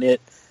material on it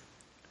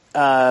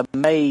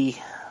may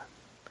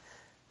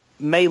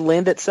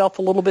lend itself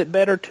a little bit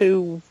better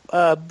to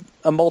a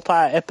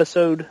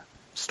multi-episode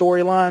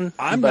storyline.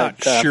 I'm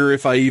not sure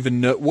if I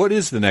even know. What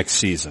is the next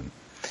season?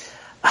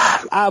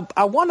 I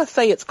want to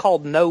say it's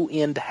called No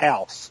End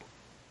House.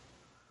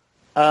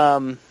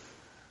 Yes,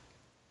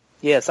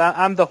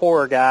 I'm the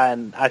horror guy,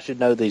 and I should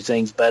know these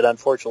things, but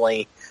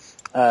unfortunately,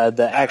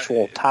 the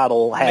actual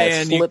title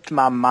has slipped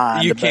my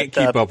mind. You can't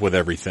keep up with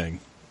everything.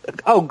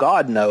 Oh,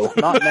 God, no.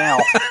 Not now.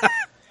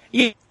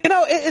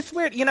 It's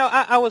weird.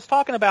 I was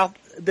talking about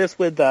this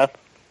with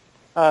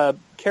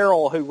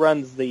Carol, who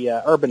runs the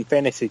Urban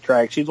Fantasy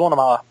Track. She's one of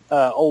my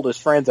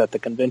oldest friends at the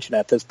convention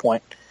at this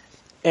point.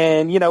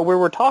 And, we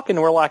were talking,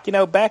 we're like,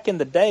 back in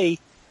the day,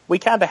 we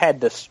kind of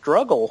had to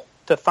struggle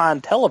to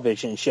find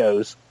television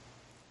shows.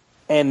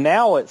 And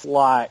now it's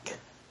like,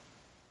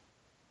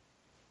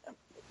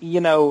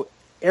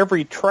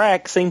 every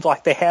track seems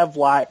like they have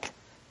like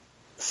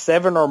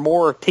 7 or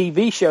more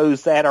TV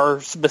shows that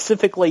are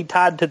specifically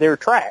tied to their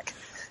track,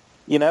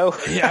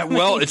 Yeah,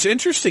 well, it's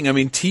interesting. I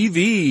mean,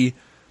 TV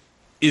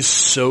is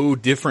so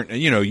different.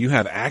 You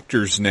have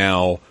actors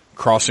now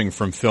crossing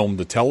from film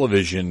to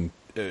television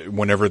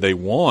whenever they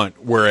want,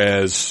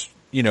 whereas,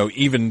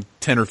 even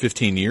 10 or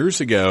 15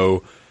 years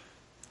ago,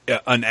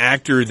 an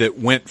actor that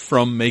went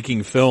from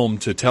making film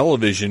to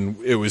television,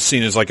 it was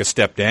seen as like a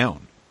step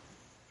down.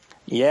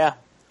 Yeah.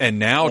 And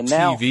now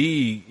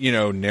TV,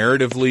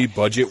 narratively,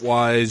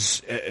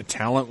 budget-wise,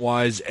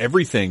 talent-wise,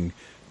 everything,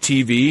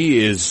 TV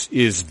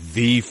is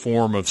the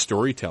form of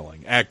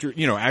storytelling.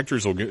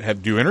 Actors will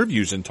do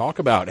interviews and talk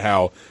about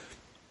how,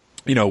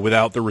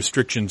 without the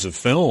restrictions of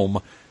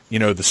film,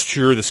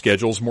 the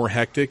schedule's more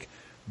hectic,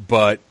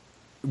 but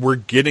we're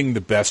getting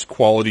the best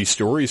quality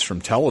stories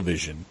from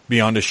television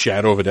beyond a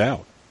shadow of a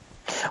doubt.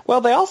 Well,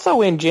 they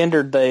also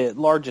engendered the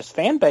largest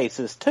fan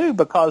bases too,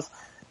 because,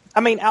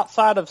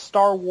 outside of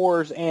Star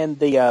Wars and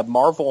the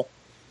Marvel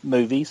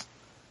movies,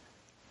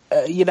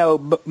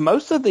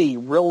 most of the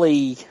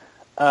really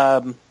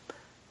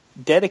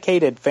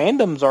dedicated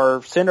fandoms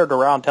are centered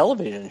around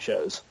television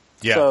shows.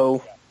 Yeah.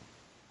 So,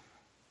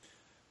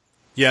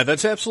 yeah,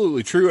 that's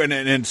absolutely true, and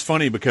it's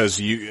funny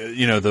because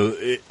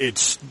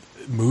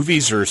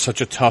movies are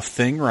such a tough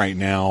thing right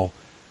now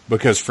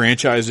because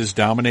franchises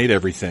dominate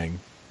everything,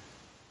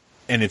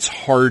 and it's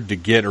hard to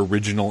get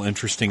original,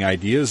 interesting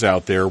ideas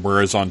out there.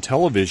 Whereas on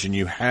television,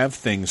 you have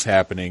things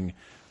happening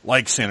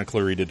like Santa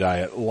Clarita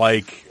Diet,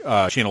 like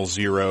Channel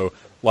Zero,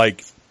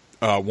 like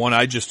one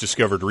I just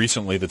discovered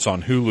recently that's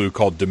on Hulu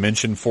called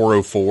Dimension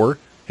 404.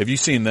 Have you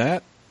seen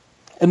that?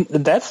 And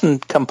that's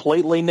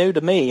completely new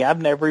to me.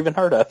 I've never even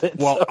heard of it.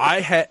 Well, so.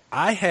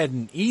 I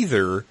hadn't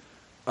either.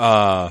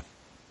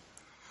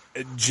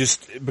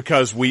 Just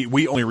because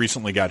we only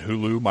recently got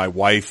Hulu. My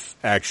wife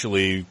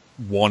actually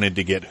wanted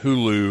to get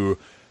Hulu.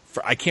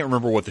 I can't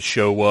remember what the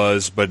show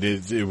was, but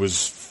it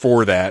was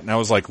for that. And I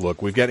was like,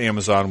 look, we've got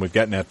Amazon, we've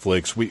got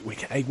Netflix.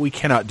 We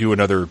cannot do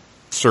another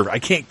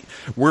service.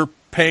 We're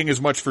paying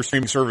as much for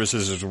streaming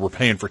services as we're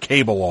paying for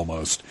cable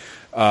almost.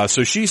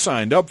 So she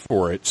signed up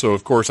for it. So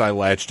of course I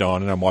latched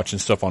on and I'm watching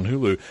stuff on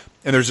Hulu.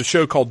 And there's a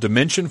show called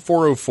Dimension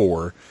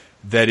 404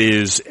 that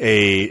is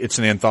it's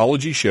an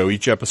anthology show.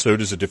 Each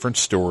episode is a different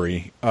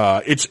story.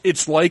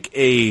 It's like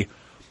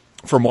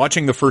from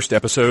watching the first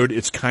episode,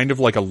 it's kind of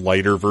like a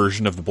lighter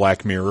version of the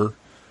Black Mirror.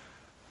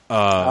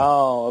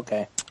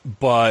 Okay.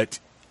 But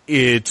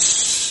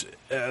it's,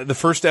 the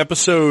first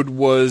episode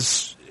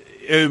was,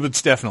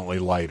 it's definitely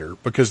lighter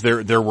because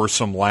there were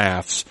some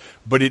laughs,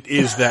 but it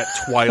is that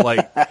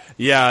Twilight.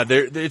 Yeah,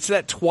 it's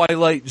that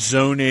Twilight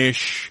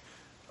Zone-ish.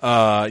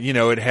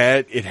 It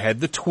had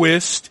the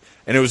twist,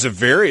 and it was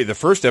the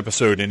first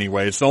episode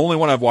anyway. It's the only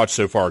one I've watched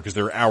so far because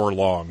they're hour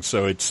long,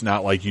 so it's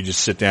not like you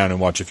just sit down and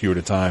watch a few at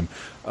a time.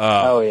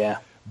 Oh yeah.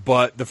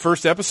 But the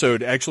first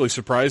episode actually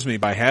surprised me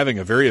by having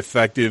a very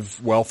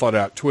effective, well thought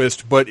out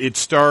twist. But it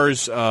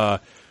stars the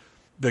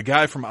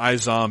guy from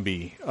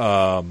iZombie.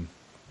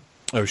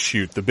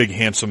 The big,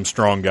 handsome,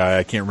 strong guy.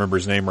 I can't remember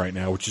his name right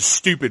now, which is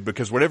stupid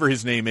because whatever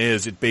his name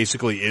is, it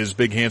basically is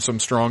big, handsome,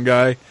 strong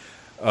guy.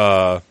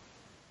 But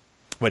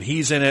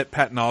he's in it.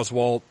 Patton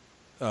Oswalt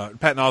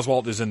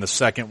is in the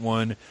second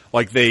one.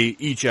 Like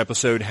each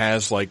episode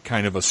has like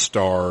kind of a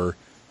star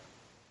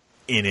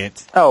in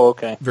it. Oh,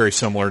 okay. Very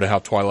similar to how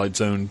Twilight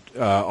Zone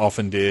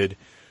often did.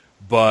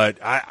 But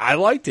I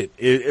liked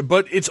it.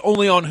 But it's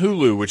only on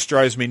Hulu, which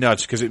drives me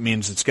nuts because it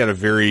means it's got a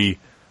very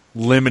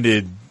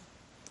limited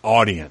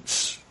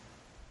audience.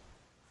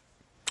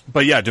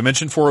 But yeah,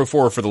 Dimension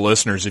 404 for the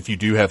listeners, if you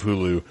do have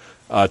Hulu,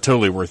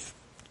 totally worth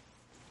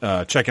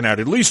checking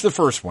out at least the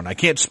first one. I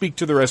can't speak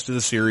to the rest of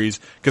the series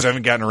because I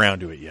haven't gotten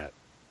around to it yet.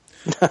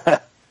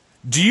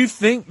 Do you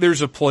think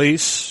there's a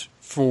place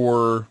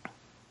for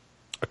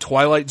a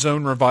Twilight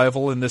Zone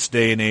revival in this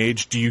day and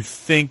age? Do you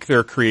think there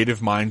are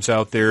creative minds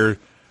out there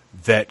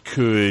that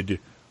could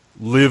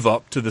live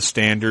up to the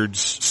standards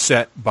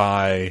set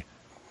by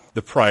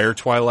the prior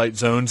Twilight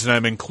Zones? And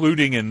I'm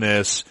including in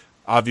this,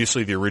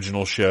 obviously, the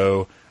original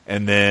show,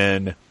 and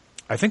then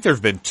I think there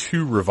have been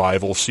 2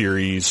 revival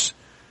series.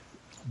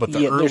 But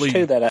there's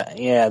 2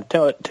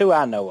 that two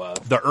I know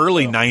of. The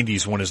early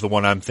 90s one is the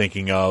one I'm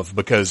thinking of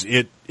because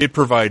it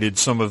provided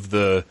some of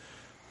the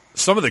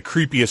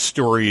creepiest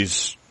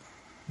stories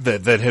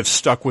that have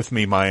stuck with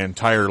me my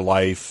entire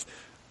life.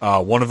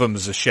 One of them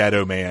is a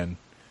Shadow Man,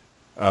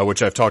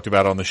 which I've talked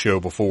about on the show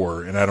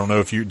before. And I don't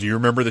know if do you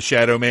remember the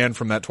Shadow Man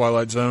from that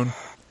Twilight Zone?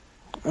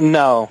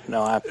 No.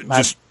 I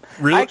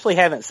actually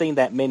haven't seen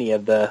that many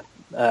of the.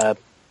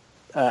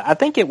 I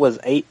think it was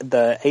late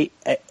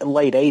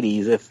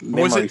 80s, if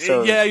memory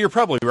serves. Yeah, you're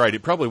probably right.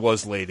 It probably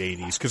was late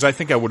 80s because I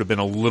think I would have been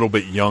a little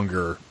bit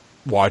younger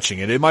watching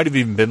it. It might have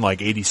even been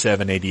like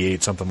 87,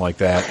 88, something like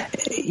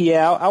that.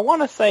 Yeah, I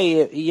want to say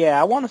it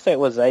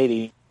was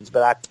 80s,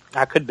 but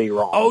I could be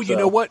wrong. Oh, you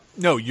know what?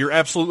 No, you're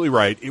absolutely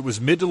right. It was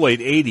mid to late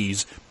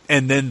 80s,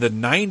 and then the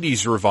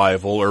 90s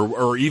revival,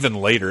 or even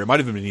later. It might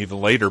have been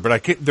even later,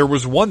 but there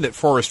was one that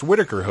Forrest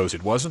Whitaker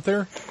hosted, wasn't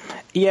there?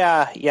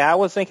 Yeah, I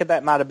was thinking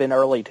that might have been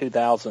early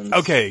 2000s.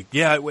 Okay,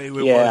 yeah, it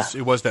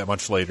was that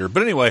much later.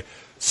 But anyway,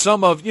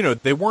 some of,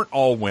 they weren't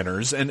all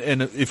winners, and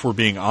if we're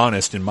being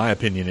honest, in my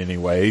opinion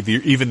anyway,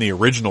 even the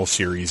original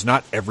series,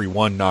 not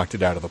everyone knocked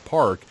it out of the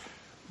park,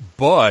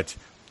 but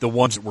the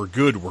ones that were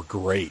good were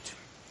great.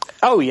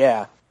 Oh,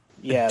 yeah.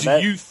 Yeah. Do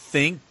you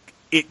think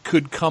it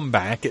could come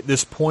back at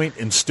this point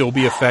and still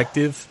be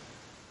effective?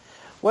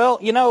 Well,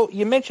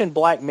 you mentioned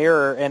Black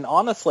Mirror, and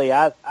honestly,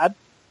 I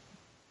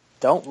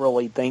don't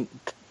really think.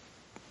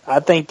 I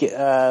think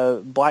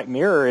Black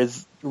Mirror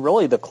is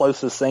really the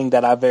closest thing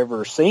that I've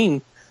ever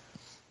seen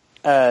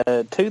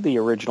to the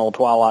original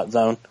Twilight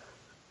Zone.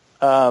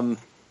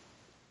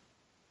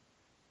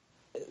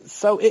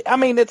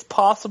 It's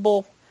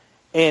possible,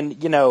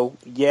 and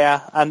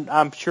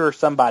I'm sure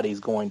somebody's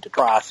going to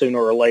try sooner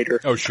or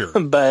later. Oh, sure.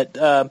 But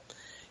a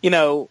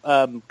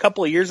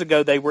couple of years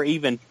ago, they were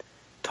even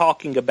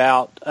talking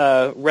about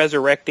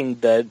resurrecting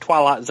the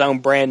Twilight Zone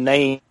brand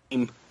name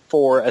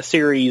for a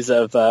series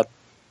of a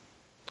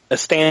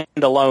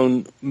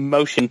standalone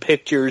motion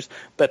pictures,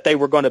 but they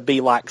were going to be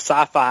like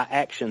sci-fi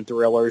action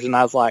thrillers. And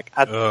I was like,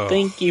 I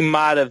think you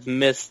might have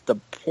missed the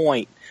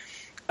point.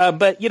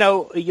 But, you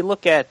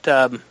look at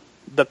the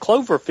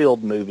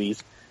Cloverfield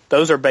movies,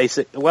 those are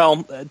basic.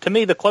 Well, to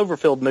me, the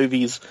Cloverfield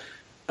movies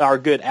are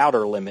good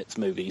Outer Limits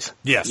movies.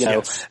 Yes,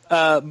 yes.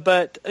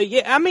 But,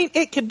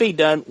 it could be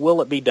done.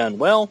 Will it be done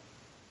well?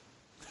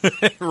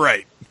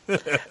 Right.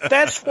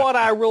 That's what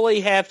I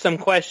really have some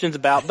questions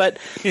about. But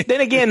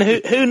then again,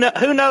 who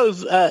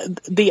knows?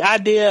 The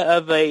idea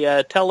of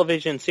a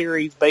television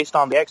series based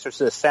on The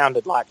Exorcist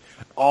sounded like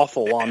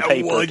awful on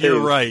paper. Well,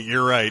 too.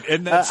 You're right.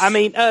 And that's...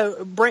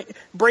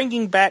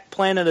 bringing back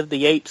Planet of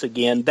the Apes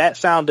again, that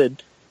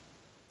sounded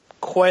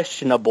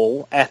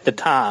questionable at the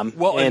time.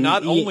 Well, and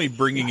not only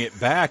bringing it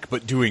back,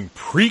 but doing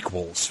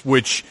prequels,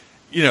 which,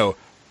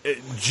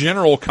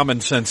 general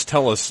common sense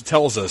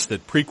tells us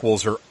that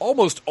prequels are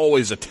almost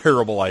always a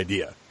terrible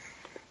idea.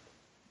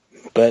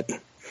 But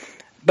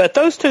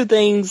those two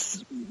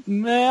things,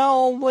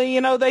 well,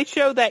 they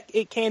show that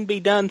it can be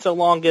done so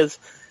long as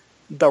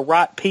the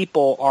right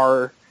people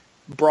are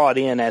brought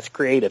in as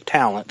creative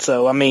talent.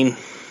 So,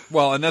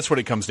 well, and that's what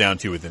it comes down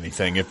to with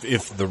anything.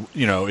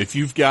 If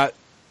you've got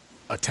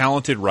a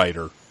talented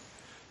writer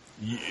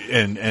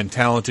and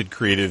talented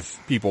creative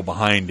people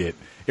behind it,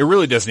 it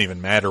really doesn't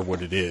even matter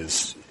what it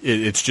is.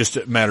 It's just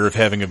a matter of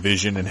having a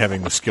vision and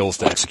having the skills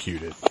to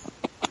execute it.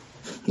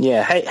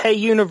 Yeah. Hey,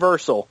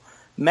 Universal,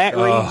 Matt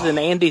Reeves and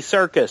Andy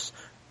Serkis,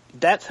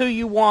 that's who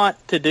you want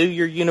to do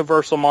your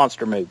Universal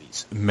monster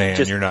movies. Man,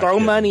 just you're not throw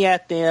kidding. money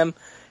at them.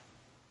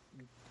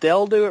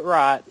 They'll do it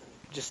right.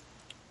 Just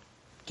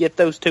get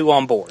those two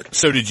on board.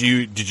 So did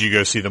you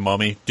go see The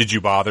Mummy? Did you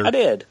bother? I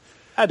did.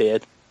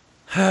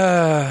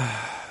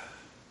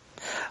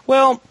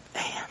 Well,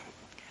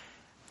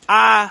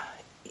 I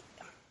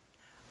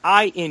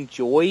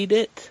enjoyed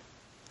it.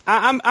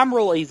 I'm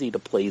real easy to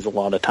please a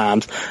lot of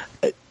times,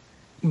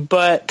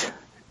 but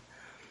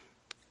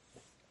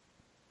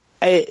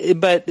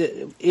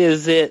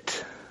is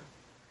it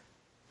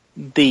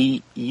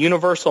the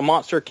Universal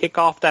monster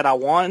kickoff that I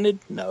wanted?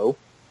 No.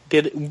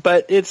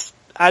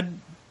 I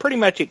pretty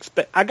much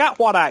I got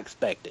what I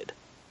expected.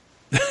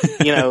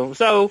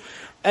 So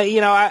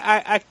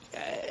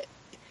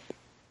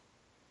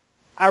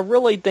I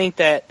really think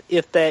that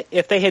if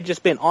they had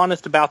just been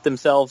honest about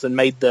themselves and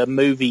made the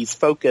movies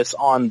focus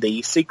on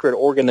the secret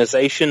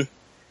organization,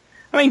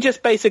 I mean,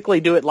 just basically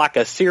do it like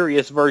a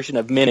serious version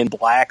of Men in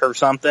Black or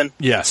something.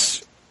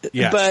 Yes.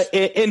 But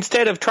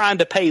instead of trying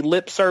to pay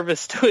lip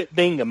service to it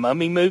being a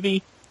mummy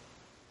movie,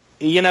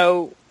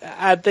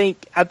 I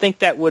think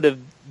that would have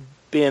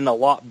been a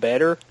lot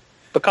better,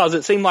 because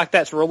it seemed like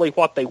that's really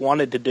what they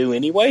wanted to do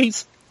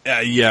anyways.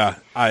 I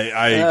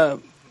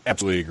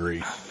absolutely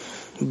agree.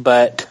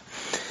 But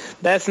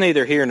that's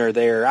neither here nor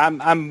there.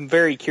 I'm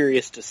very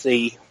curious to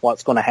see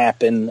what's going to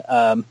happen.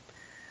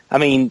 I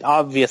mean,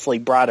 obviously,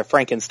 Bride of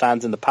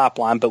Frankenstein's in the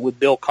pipeline, but with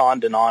Bill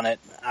Condon on it,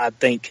 I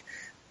think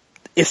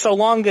so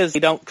long as they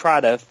don't try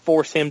to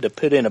force him to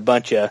put in a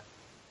bunch of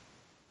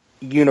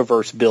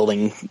universe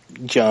building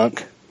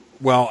junk.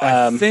 Well,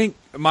 I think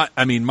my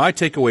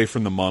takeaway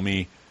from The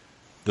Mummy,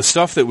 the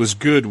stuff that was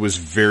good was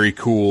very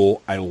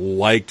cool. I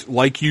liked,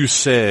 like you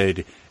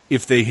said,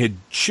 if they had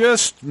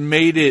just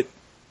made it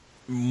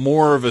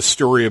more of a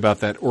story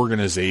about that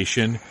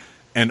organization,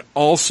 and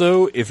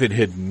also if it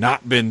had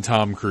not been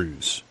Tom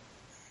Cruise.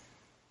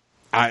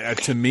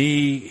 To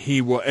me,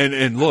 he was,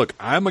 and look,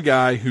 I'm a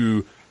guy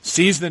who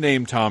sees the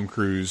name Tom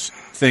Cruise,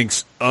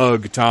 thinks,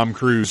 ugh, Tom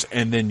Cruise,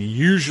 and then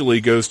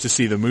usually goes to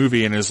see the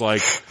movie and is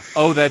like,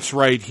 oh, that's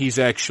right, he's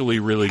actually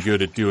really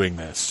good at doing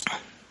this.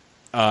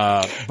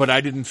 But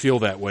I didn't feel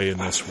that way in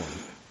this one.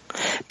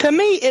 To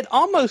me, it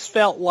almost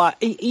felt like,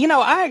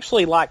 I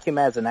actually like him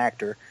as an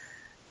actor,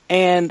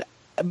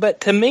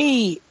 but to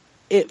me,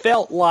 it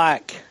felt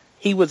like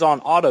he was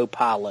on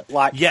autopilot.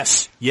 Like,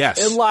 yes.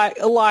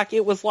 Like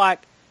it was like,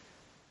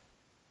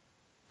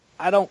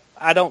 I don't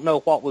know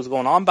what was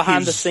going on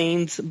behind the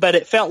scenes, but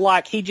it felt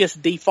like he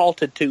just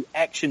defaulted to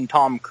action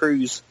Tom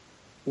Cruise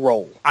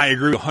role. I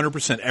agree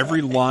 100%.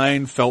 Every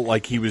line felt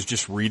like he was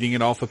just reading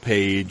it off a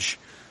page.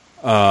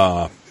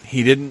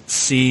 He didn't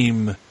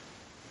seem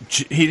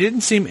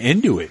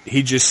into it.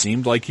 He just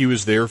seemed like he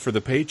was there for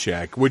the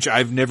paycheck, which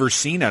I've never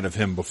seen out of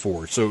him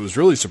before. So it was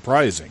really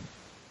surprising.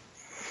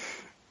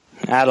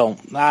 I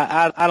don't know.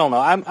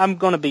 I'm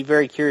going to be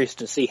very curious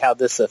to see how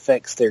this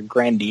affects their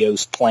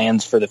grandiose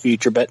plans for the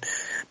future.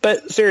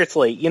 But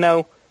seriously,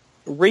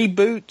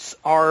 reboots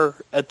are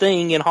a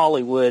thing in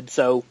Hollywood.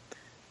 So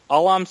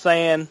all I'm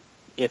saying,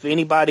 if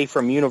anybody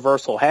from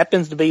Universal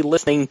happens to be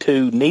listening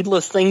to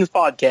Needless Things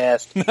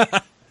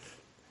podcast,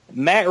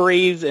 Matt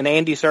Reeves and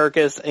Andy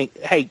Serkis,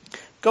 hey,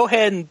 go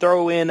ahead and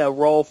throw in a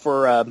role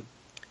for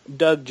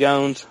Doug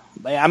Jones.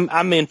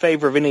 I'm in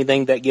favor of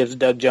anything that gives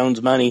Doug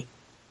Jones money.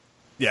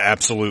 Yeah,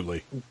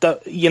 absolutely.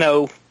 That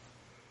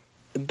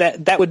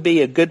would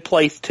be a good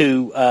place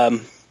to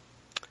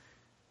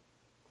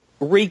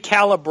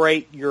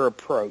recalibrate your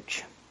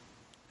approach.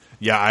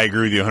 Yeah, I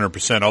agree with you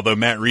 100%. Although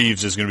Matt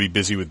Reeves is going to be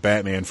busy with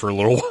Batman for a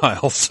little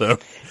while, so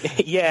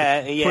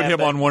yeah, put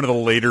him on one of the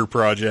later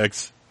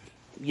projects.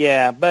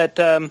 Yeah, but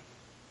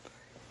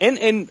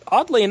and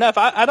oddly enough,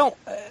 I don't.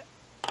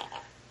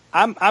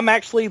 I'm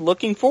actually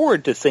looking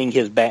forward to seeing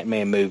his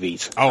Batman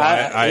movies. Oh,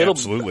 I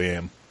absolutely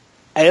am.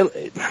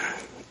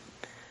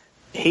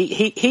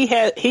 He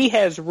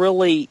has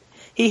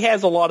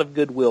a lot of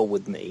goodwill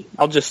with me.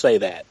 I'll just say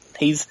that.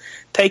 He's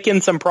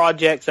taken some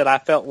projects that I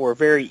felt were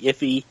very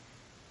iffy,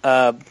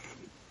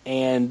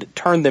 and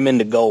turned them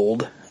into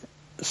gold.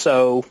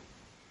 So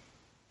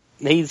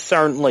he's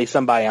certainly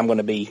somebody I'm going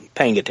to be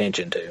paying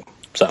attention to.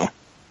 So.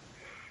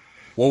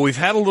 Well, we've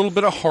had a little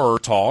bit of horror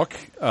talk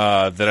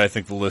that I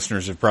think the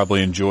listeners have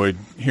probably enjoyed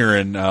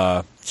hearing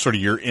sort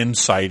of your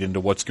insight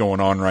into what's going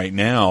on right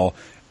now.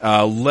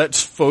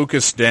 Let's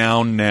focus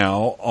down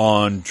now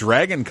on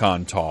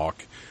DragonCon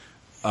talk.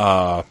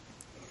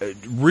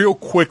 Real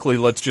quickly,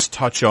 let's just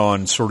touch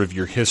on sort of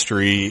your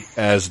history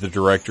as the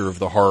director of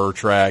the horror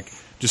track,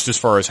 just as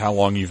far as how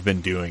long you've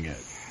been doing it.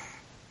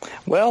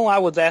 Well, I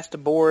was asked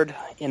aboard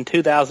in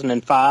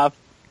 2005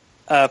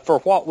 for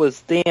what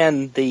was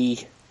then the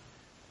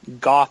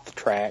goth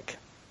track.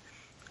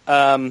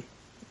 A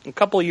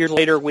couple of years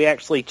later, we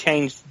actually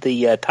changed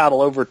the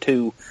title over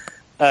to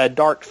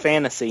dark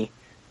fantasy.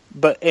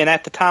 And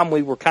at the time,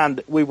 we were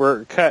kind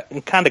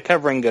of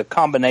covering a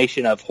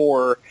combination of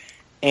horror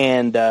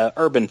and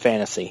urban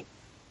fantasy.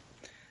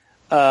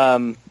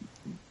 But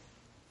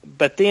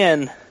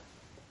then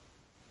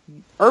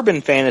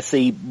Urban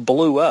Fantasy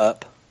blew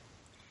up,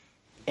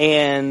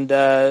 and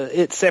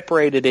it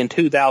separated in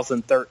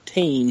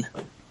 2013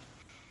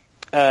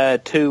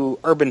 to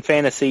Urban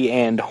Fantasy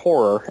and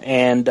Horror.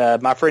 And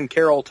my friend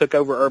Carol took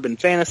over Urban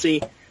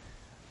Fantasy,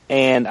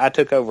 and I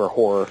took over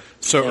Horror.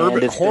 So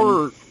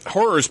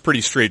horror is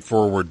pretty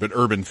straightforward, but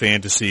Urban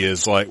Fantasy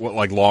is like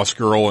Lost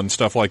Girl and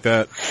stuff like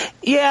that.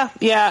 Yeah.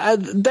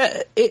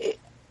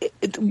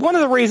 One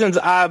of the reasons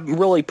I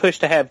really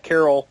pushed to have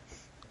Carol,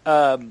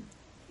 as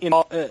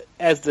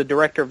the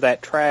director of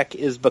that track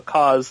is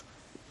because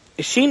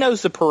she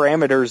knows the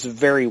parameters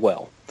very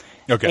well.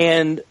 Okay.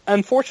 And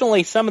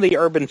unfortunately, some of the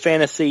Urban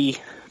Fantasy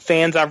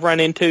fans I've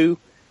run into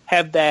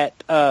have that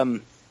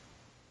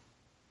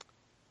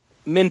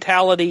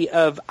mentality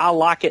of I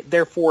like it,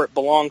 therefore it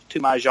belongs to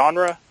my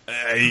genre.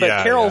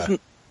 But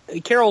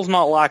Carol's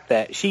not like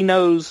that. She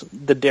knows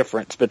the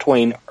difference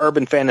between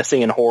Urban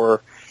Fantasy and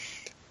Horror,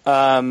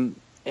 and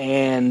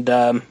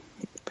a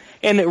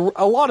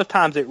lot of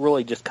times it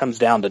really just comes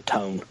down to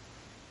tone.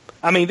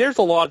 I mean, there's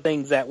a lot of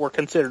things that were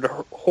considered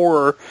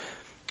horror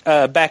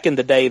back in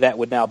the day that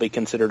would now be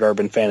considered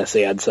Urban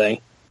Fantasy, I'd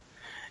say.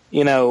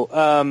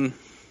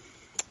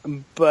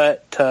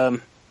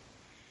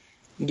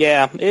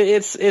 Yeah,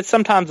 it's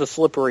sometimes a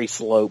slippery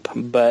slope,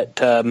 but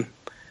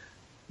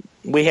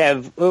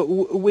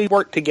we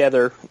work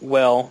together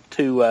well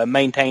to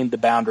maintain the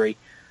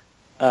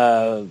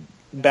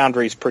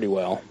boundaries pretty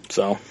well.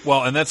 So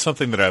well, and that's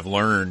something that I've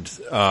learned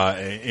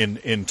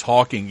in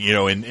talking,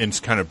 in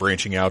kind of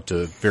branching out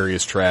to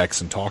various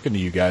tracks and talking to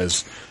you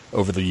guys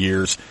over the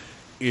years,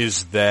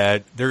 is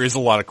that there is a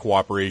lot of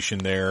cooperation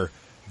there.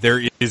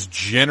 There is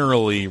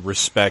generally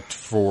respect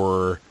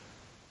for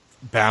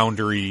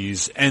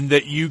boundaries, and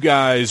that you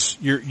guys,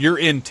 your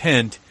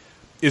intent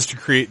is to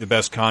create the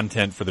best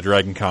content for the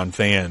DragonCon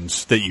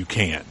fans that you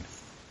can.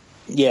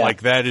 Yeah.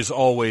 Like, that is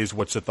always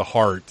what's at the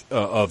heart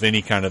of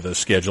any kind of the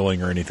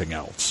scheduling or anything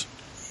else.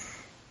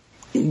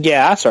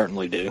 Yeah, I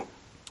certainly do.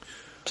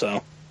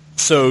 So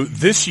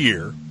this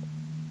year,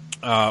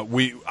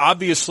 we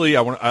obviously,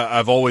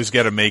 I've always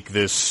got to make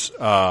this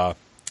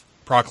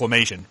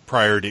proclamation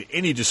prior to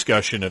any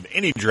discussion of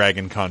any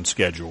DragonCon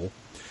schedule.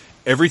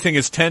 Everything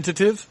is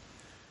tentative,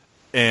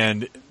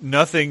 and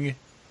nothing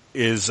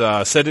is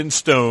set in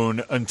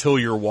stone until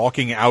you're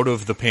walking out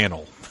of the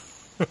panel.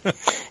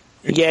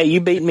 Yeah, you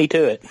beat me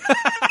to it.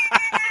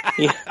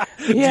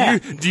 Yeah.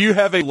 Do you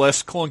have a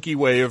less clunky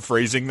way of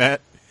phrasing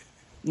that?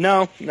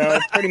 No,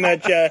 it's pretty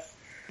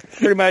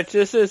much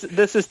this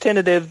is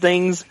tentative.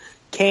 Things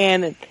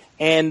can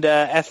and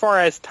as far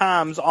as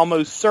times,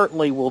 almost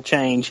certainly will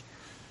change.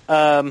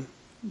 But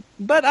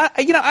I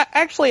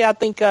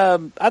think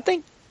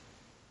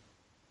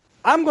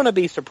I'm going to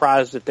be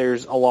surprised that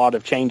there's a lot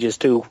of changes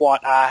to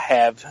what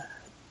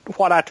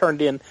I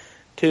turned in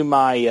to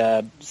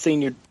my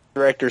senior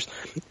directors.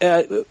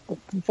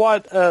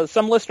 What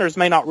some listeners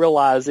may not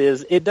realize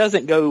is it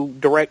doesn't go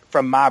direct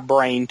from my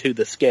brain to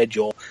the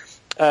schedule.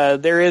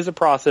 There is a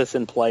process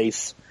in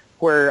place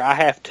where I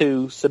have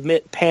to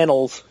submit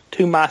panels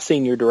to my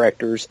senior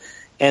directors,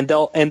 and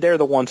they're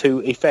the ones who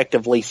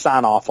effectively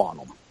sign off on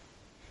them.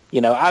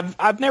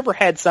 I've never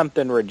had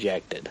something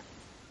rejected.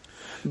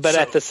 But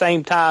at the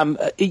same time,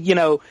 at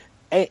the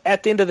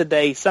end of the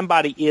day,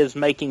 somebody is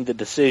making the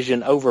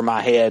decision over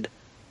my head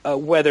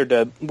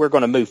whether we're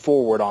going to move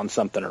forward on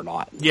something or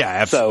not. Yeah,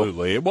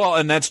 absolutely. Well,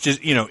 and that's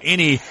just,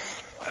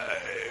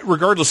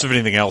 regardless of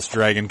anything else,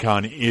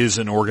 DragonCon is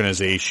an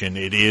organization.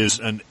 It is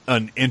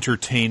an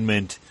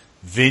entertainment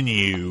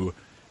venue,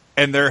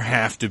 and there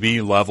have to be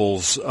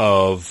levels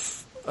of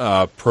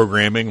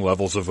programming,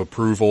 levels of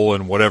approval,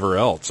 and whatever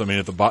else. I mean,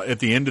 at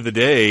the end of the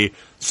day,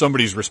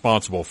 somebody's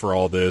responsible for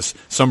all this.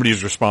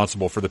 Somebody's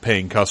responsible for the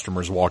paying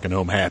customers walking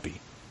home happy.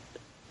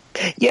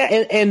 Yeah,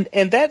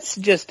 and that's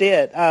just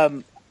it.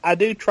 I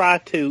do try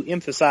to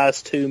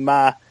emphasize to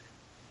my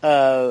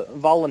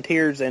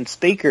volunteers and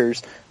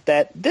speakers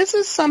that this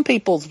is some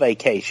people's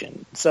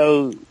vacation.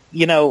 So,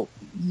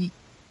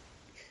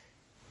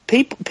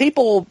 people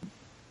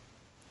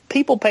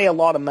pay a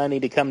lot of money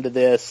to come to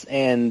this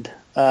and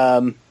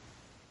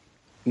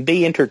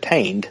be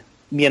entertained,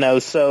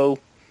 so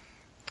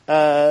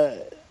I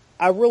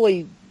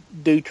really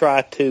do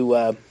try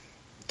to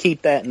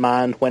keep that in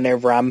mind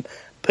whenever I'm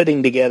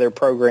putting together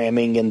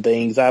programming and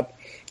things. I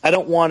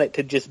don't want it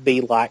to just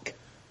be like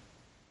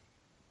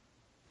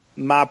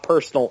my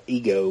personal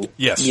ego,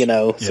 yes.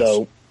 Yes.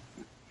 So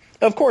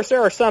of course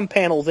there are some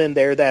panels in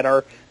there that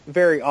are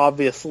very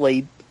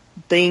obviously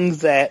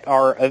things that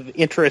are of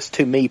interest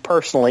to me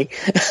personally.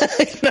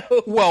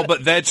 Well,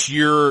 but that's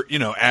your,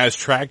 as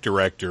track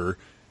director,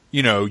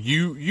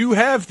 you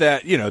have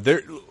that,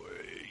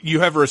 you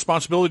have a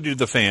responsibility to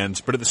the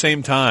fans, but at the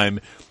same time,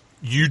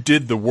 you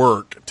did the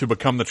work to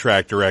become the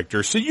track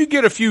director, so you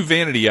get a few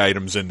vanity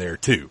items in there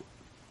too.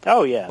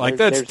 Oh yeah,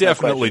 that's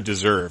definitely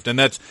deserved, and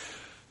that's,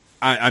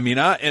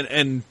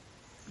 and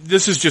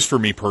this is just for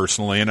me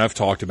personally, and I've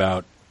talked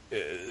about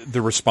the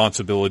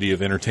responsibility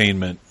of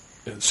entertainment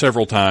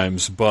several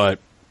times, but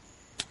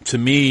to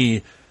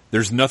me,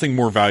 there's nothing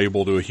more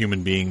valuable to a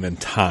human being than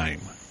time.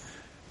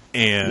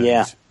 And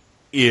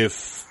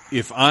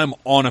if I'm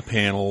on a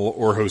panel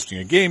or hosting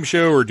a game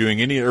show or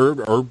doing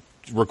or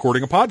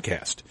recording a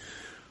podcast,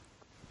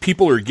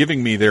 people are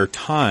giving me their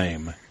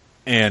time,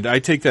 and I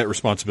take that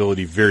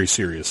responsibility very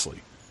seriously.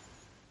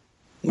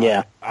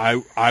 Yeah.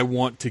 I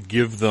want to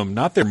give them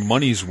not their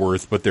money's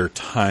worth, but their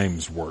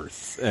time's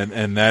worth.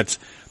 And that's,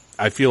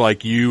 I feel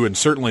like you and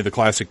certainly the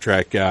Classic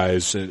Track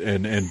guys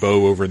and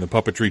Bo over in the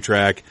Puppetry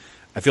Track,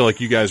 I feel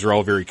like you guys are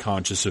all very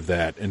conscious of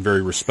that and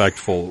very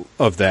respectful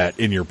of that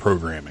in your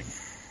programming.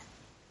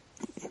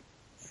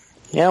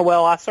 Yeah,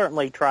 well, I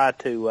certainly try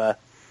to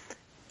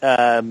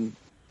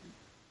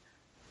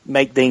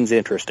make things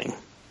interesting.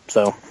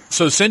 So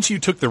since you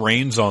took the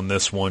reins on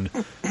this one,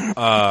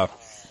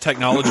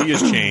 technology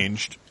has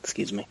changed.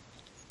 Excuse me.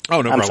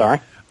 Oh, no I'm problem.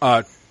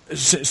 sorry.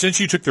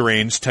 Since you took the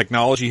reins,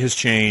 technology has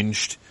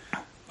changed,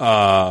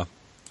 and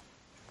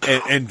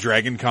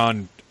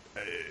DragonCon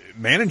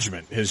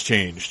management has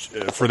changed,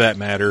 for that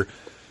matter.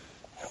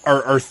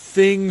 Are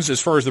things,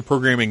 as far as the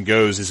programming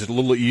goes, is it a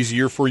little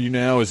easier for you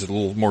now? Is it a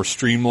little more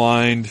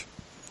streamlined?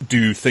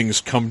 Do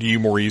things come to you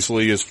more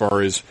easily as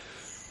far as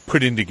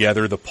putting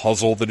together the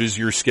puzzle that is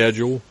your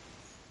schedule?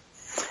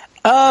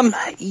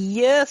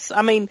 Yes.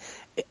 I mean,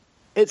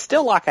 it's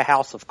still like a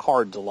house of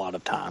cards a lot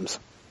of times,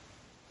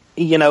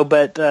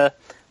 but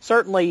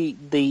certainly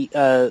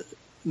the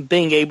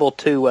being able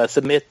to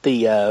submit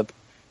the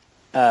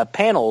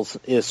panels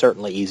is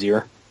certainly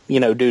easier,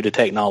 due to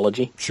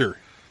technology. Sure.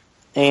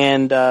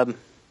 And I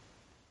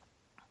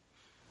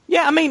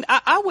mean,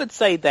 I would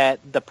say that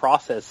the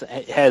process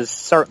has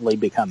certainly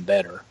become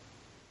better.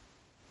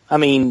 I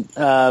mean,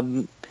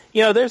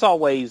 there's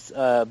always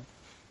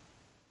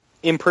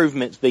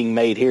improvements being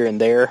made here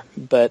and there,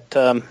 but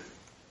Well,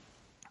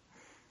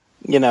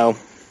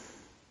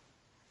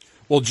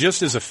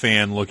 just as a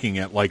fan looking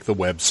at like the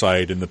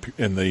website and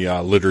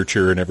the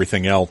literature and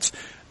everything else,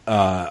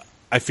 I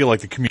feel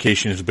like the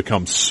communication has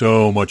become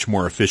so much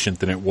more efficient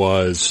than it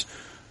was,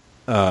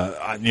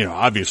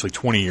 obviously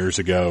 20 years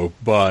ago,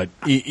 but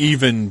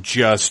even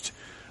just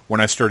when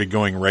I started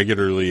going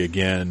regularly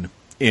again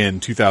in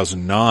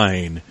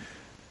 2009,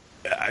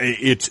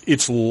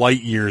 it's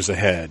light years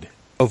ahead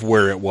of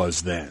where it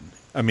was then.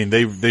 I mean,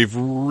 they've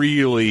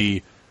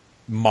really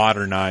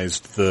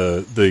modernized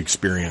the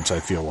experience, I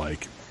feel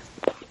like.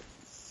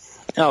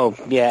 Oh,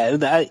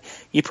 yeah,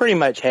 you pretty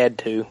much had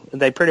to.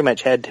 They pretty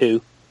much had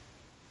to.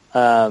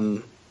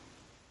 Once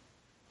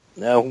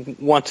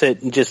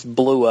it just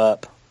blew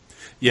up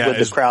with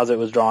the crowds it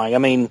was drawing. I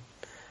mean,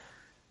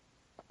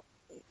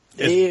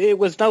 it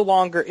was no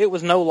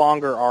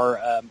longer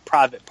our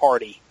private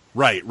party.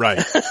 Right.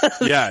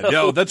 Yeah,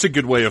 no, that's a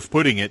good way of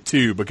putting it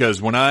too.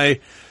 Because when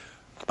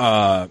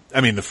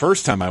the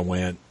first time I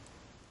went,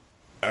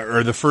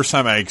 or the first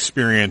time I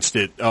experienced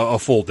it, a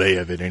full day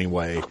of it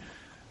anyway,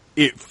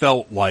 it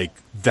felt like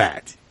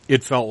that.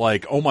 It felt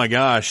like, oh my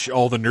gosh,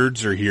 all the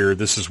nerds are here.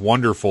 This is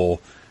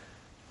wonderful.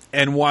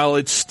 And while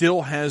it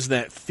still has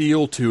that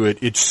feel to it,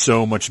 it's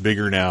so much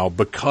bigger now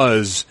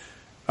because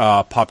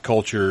pop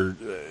culture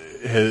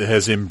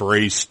has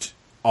embraced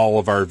all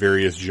of our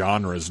various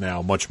genres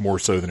now, much more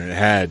so than it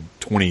had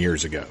 20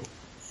 years ago.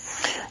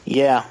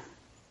 Yeah,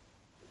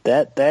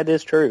 that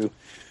is true.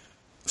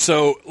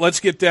 So let's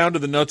get down to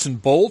the nuts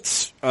and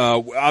bolts.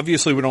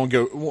 Obviously, we don't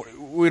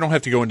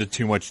have to go into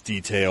too much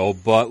detail,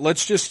 but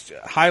let's just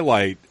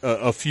highlight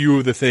a few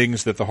of the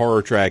things that the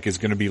Horror Track is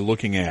going to be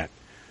looking at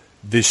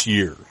this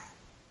year.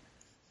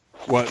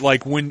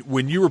 Like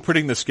when you were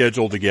putting the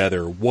schedule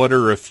together, what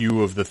are a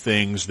few of the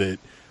things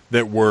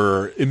that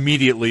were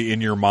immediately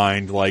in your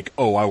mind, like,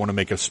 oh, I want to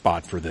make a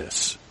spot for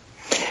this?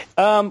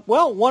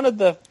 Well, one of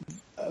the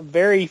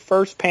very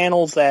first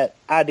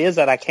ideas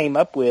that I came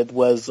up with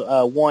was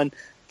one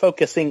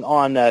focusing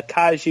on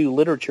kaiju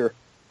literature.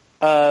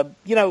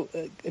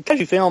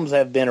 Kaiju films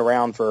have been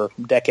around for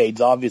decades,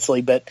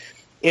 obviously, but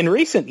in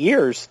recent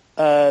years,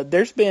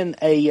 there's been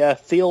a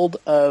field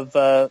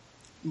of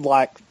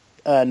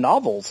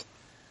novels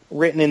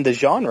written in the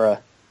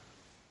genre,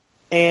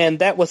 and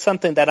that was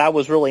something that I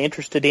was really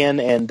interested in,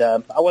 and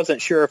I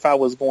wasn't sure if I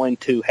was going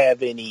to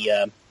have any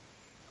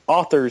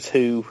authors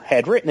who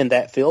had written in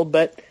that field,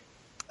 but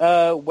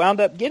wound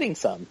up getting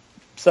some,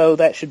 so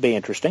that should be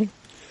interesting.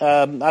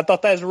 I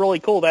thought that was really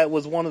cool. That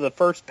was one of the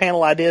first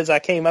panel ideas I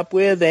came up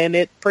with, and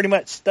it pretty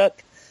much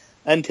stuck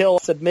until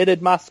I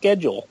submitted my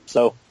schedule.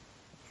 So,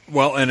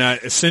 well,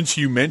 and since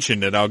you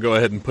mentioned it, I'll go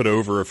ahead and put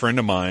over a friend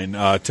of mine,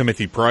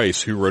 Timothy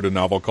Price, who wrote a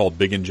novel called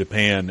Big in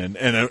Japan,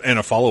 and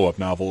a follow-up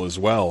novel as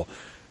well,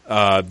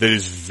 that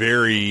is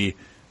very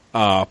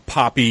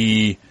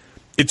poppy.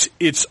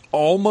 It's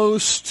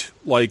almost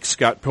like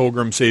Scott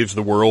Pilgrim Saves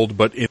the World,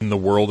 but in the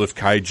world of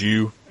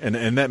kaiju,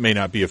 and that may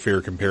not be a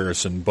fair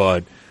comparison,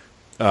 but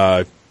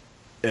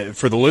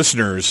for the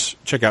listeners,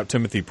 check out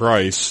Timothy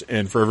Price,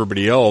 and for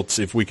everybody else,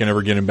 if we can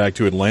ever get him back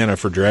to Atlanta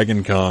for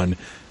DragonCon,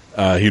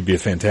 he'd be a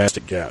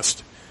fantastic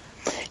guest.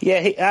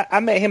 Yeah, I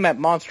met him at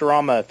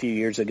Monsterama a few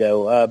years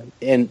ago,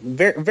 and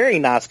very, very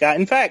nice guy.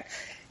 In fact,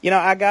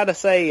 I got to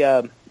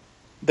say,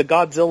 the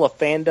Godzilla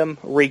fandom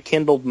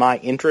rekindled my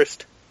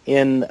interest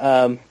in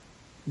the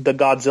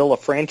Godzilla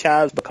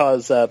franchise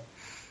because,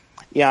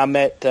 I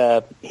met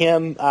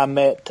him. I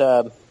met,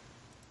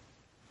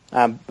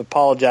 I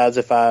apologize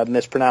if I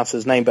mispronounce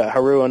his name, but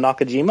Haruo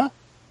Nakajima,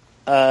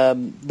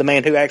 the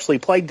man who actually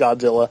played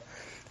Godzilla.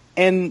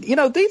 And,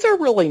 these are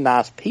really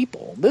nice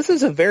people. This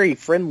is a very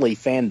friendly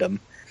fandom.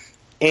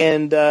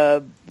 And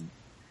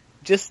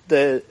just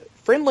the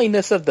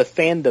friendliness of the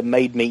fandom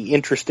made me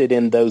interested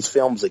in those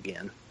films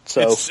again.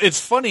 So it's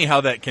funny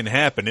how that can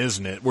happen,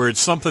 isn't it? Where it's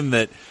something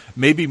that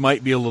maybe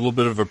might be a little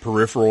bit of a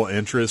peripheral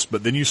interest,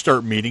 but then you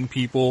start meeting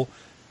people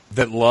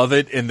that love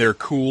it and they're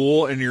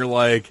cool, and you're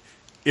like,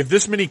 if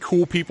this many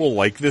cool people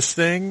like this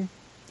thing,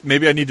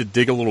 maybe I need to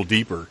dig a little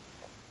deeper.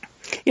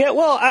 Yeah,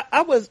 well,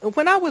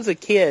 when I was a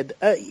kid,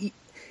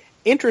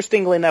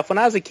 interestingly enough, when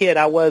I was a kid,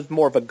 I was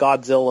more of a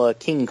Godzilla,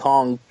 King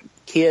Kong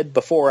kid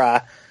before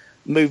I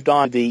moved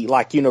on to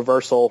the,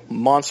 Universal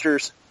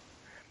monsters.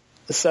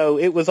 So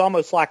it was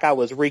almost like I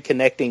was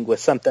reconnecting with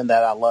something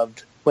that I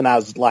loved when I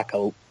was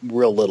a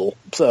real little.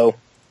 So,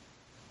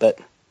 but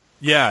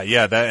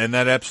yeah,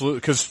 that absolutely,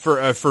 because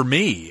for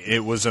me,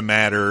 it was a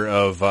matter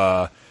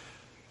of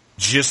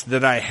just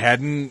that I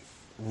hadn't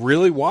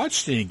really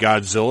watched any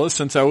Godzilla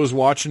since I was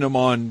watching them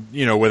on,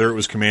 whether it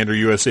was Commander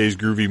USA's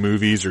Groovy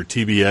Movies or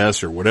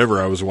TBS or whatever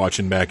I was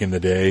watching back in the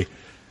day.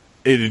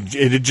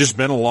 It had just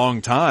been a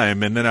long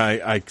time, and then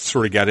I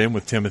sort of got in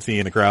with Timothy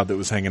and the crowd that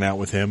was hanging out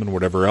with him and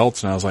whatever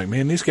else, and I was like,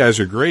 man, these guys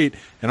are great,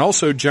 and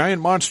also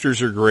giant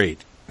monsters are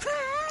great.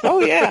 Oh,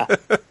 yeah.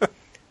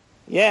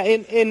 Yeah,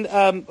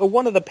 and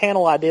one of the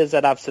panel ideas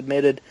that I've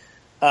submitted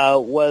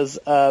was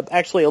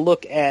actually a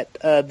look at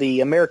the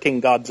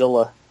American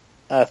Godzilla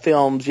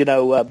films,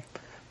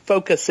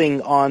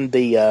 focusing on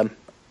the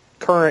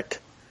current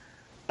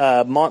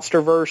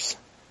MonsterVerse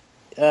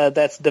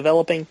that's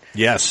developing.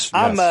 Yes.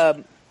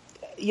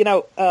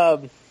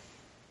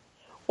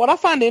 What I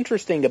find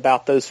interesting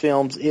about those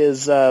films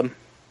is, I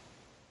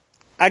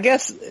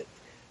guess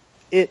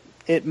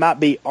it might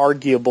be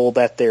arguable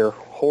that they're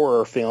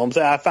horror films.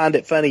 I find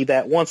it funny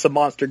that once a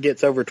monster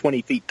gets over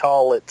 20 feet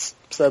tall, it's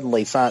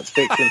suddenly science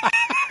fiction.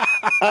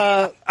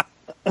 But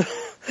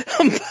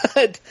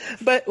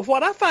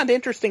what I find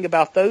interesting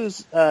about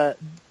these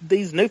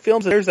new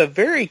films, there's a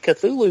very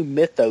Cthulhu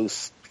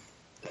mythos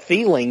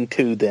feeling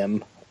to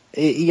them.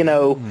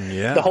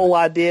 The whole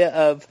idea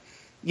of,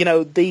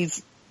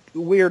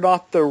 we're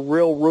not the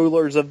real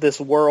rulers of this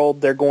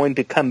world. They're going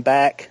to come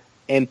back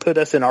and put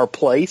us in our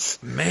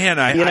place. Man,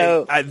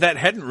 I that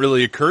hadn't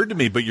really occurred to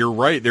me, but you're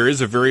right. There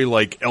is a very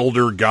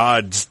elder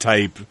gods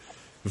type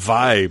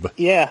vibe.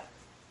 Yeah.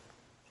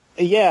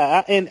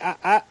 Yeah, and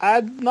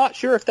I'm not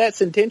sure if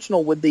that's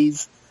intentional with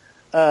these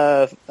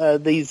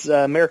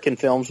American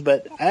films,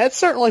 but that's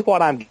certainly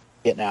what I'm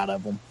getting out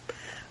of them.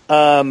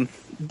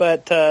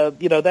 That's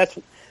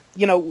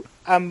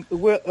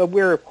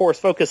we're of course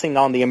focusing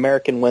on the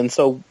American one,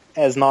 so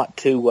as not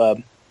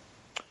to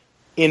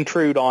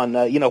intrude on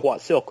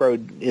what Silk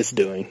Road is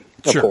doing,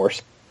 of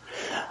course.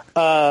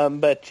 As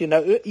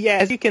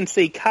you can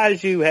see,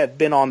 kaiju have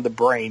been on the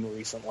brain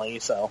recently,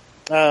 so.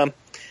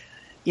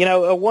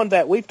 One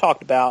that we've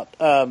talked about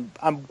I've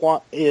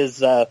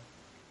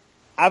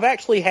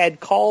actually had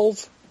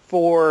calls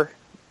for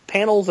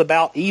panels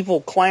about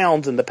evil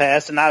clowns in the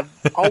past, and I've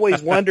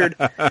always wondered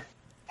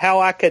how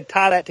I could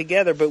tie that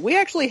together. But we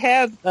actually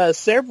have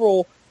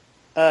several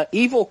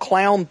evil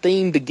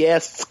clown-themed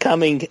guests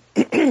coming.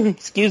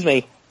 Excuse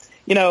me.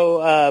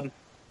 I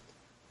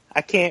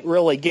can't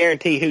really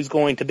guarantee who's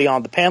going to be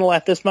on the panel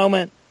at this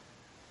moment,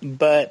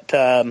 but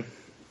I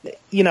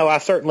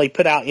certainly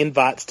put out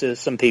invites to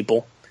some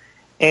people,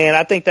 and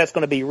I think that's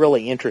going to be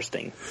really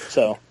interesting.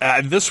 So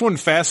this one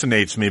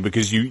fascinates me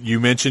because you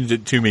mentioned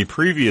it to me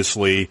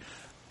previously,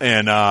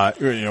 and I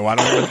don't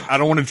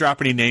want to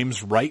drop any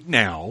names right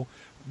now,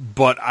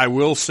 but I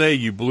will say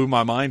you blew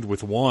my mind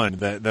with one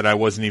that I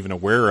wasn't even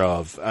aware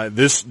of.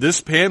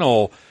 This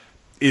panel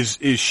is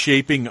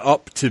shaping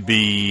up to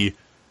be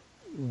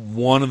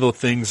one of the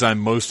things I'm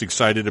most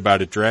excited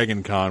about at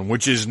Dragon Con,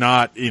 which is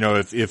not,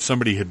 if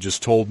somebody had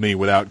just told me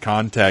without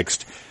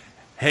context,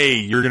 hey,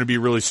 you're going to be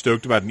really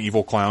stoked about an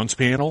evil clowns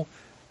panel,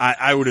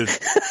 I would have,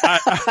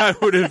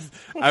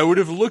 I would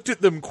have looked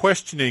at them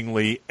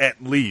questioningly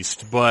at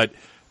least, but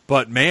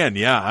man,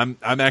 yeah,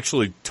 I'm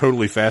actually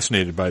totally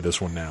fascinated by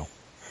this one now.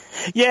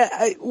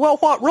 Yeah. Well,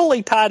 what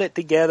really tied it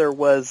together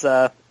was,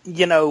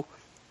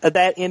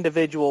 that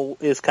individual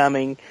is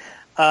coming.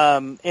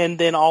 And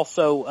then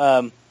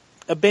also,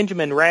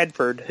 Benjamin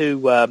Radford,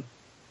 who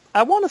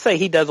I want to say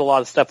he does a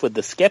lot of stuff with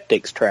the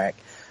Skeptics track,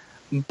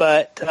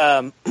 but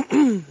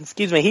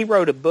excuse me, he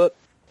wrote a book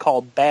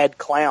called Bad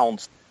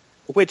Clowns,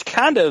 which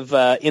kind of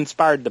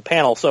inspired the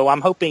panel. So I'm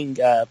hoping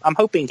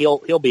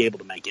he'll be able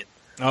to make it.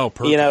 Oh,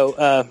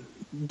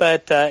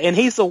 perfect.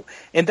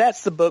 And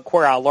that's the book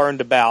where I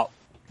learned about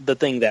the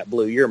thing that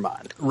blew your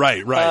mind.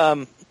 Right.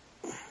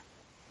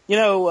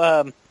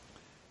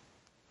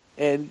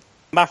 And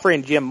my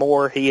friend Jim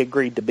Moore, he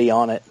agreed to be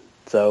on it.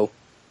 So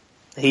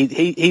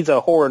he's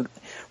a horror.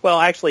 Well,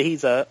 actually,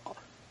 he's a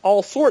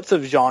all sorts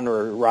of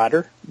genre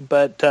writer,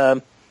 but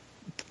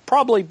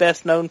probably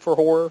best known for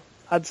horror,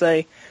 I'd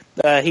say.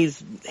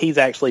 He's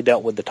actually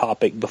dealt with the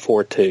topic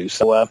before too,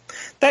 so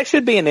that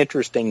should be an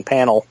interesting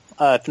panel,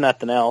 if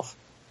nothing else.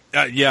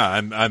 Yeah,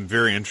 I'm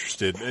very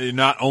interested,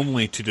 not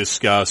only to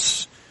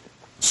discuss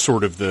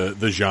sort of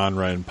the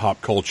genre and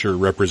pop culture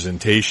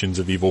representations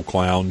of evil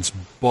clowns,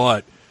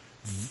 but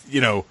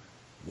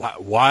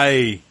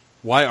why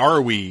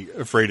are we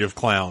afraid of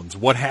clowns?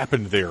 What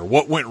happened there?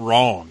 What went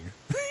wrong?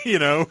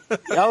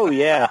 Oh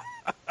yeah.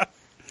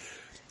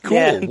 Cool.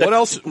 Yeah.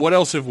 What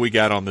else have we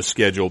got on the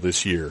schedule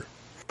this year?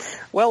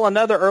 Well,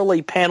 another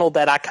early panel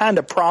that I kind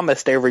of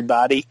promised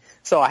everybody,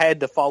 so I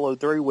had to follow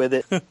through with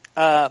it.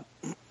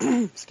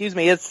 Excuse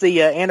me. It's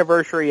the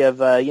anniversary of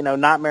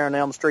Nightmare on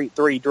Elm Street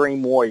 3: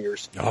 Dream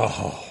Warriors.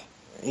 Oh.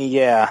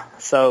 Yeah.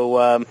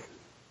 So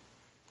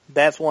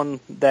that's one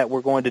that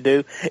we're going to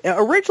do.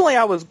 Originally,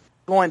 I was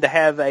going to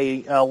have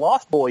a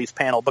Lost Boys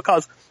panel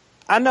because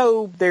I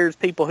know there's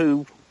people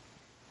who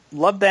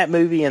love that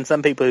movie and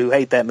some people who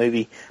hate that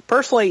movie.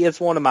 Personally, it's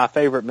one of my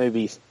favorite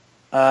movies.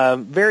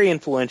 Very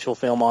influential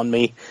film on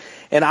me.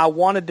 And I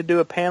wanted to do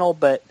a panel,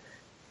 but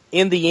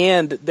in the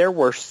end,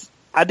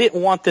 I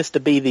didn't want this to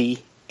be the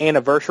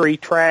anniversary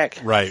track.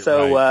 Right.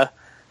 So,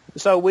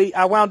 right.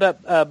 I wound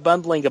up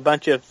bundling a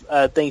bunch of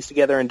things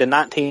together into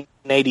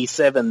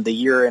 1987, the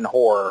year in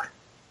horror.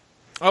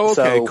 Oh,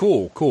 okay, so,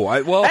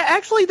 cool.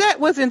 Actually, that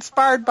was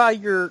inspired by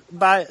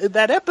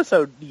that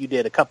episode you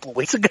did a couple of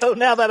weeks ago.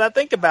 Now that I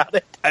think about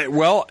it,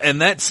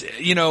 and that's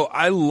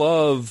I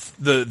love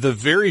the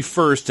very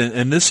first,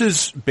 and this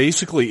has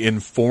basically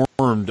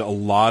informed a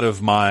lot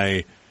of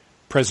my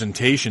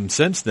presentation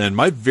since then.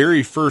 My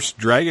very first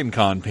Dragon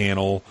Con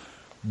panel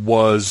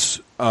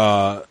was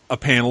a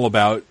panel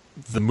about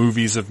the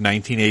movies of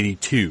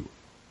 1982.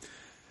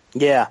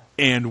 Yeah,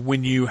 and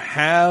when you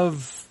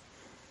have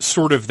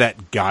sort of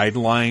that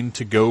guideline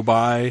to go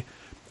by,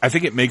 I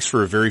think it makes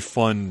for a very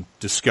fun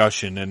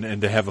discussion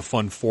and to have a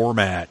fun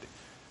format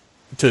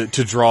to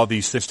draw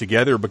these things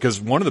together, because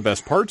one of the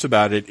best parts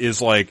about it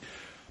is, like,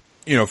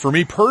 for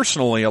me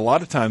personally, a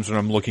lot of times when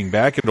I'm looking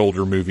back at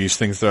older movies,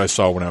 things that I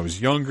saw when I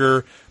was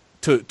younger,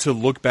 to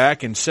look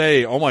back and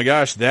say, oh my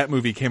gosh, that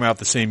movie came out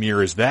the same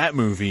year as that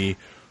movie.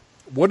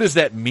 What does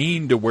that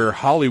mean to where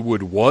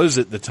Hollywood was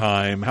at the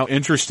time? How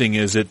interesting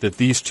is it that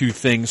these two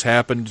things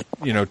happened,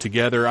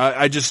 together?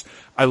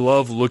 I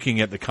love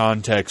looking at the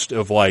context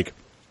of, like,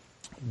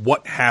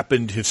 what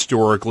happened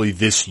historically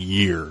this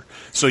year.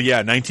 So yeah,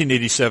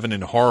 1987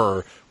 in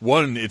horror,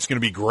 it's going to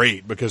be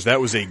great because that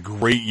was a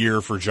great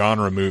year for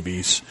genre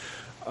movies.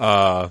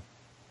 Yeah,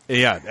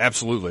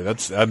 absolutely.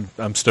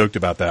 I'm stoked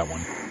about that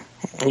one.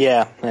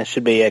 Yeah, that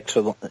should be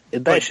excellent.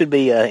 That should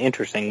be an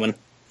interesting one.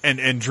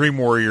 And Dream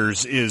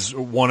Warriors is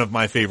one of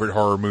my favorite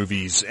horror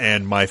movies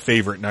and my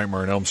favorite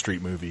Nightmare on Elm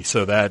Street movie.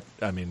 So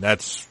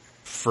that's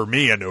for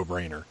me a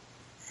no-brainer.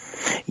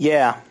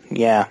 Yeah.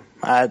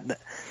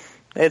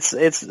 It's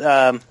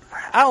I don't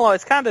know.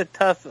 It's kind of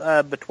tough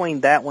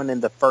between that one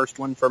and the first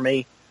one for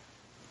me.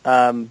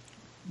 But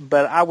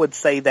I would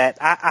say that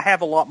I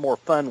have a lot more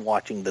fun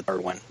watching the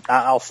third one.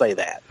 I'll say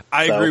that.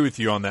 I agree with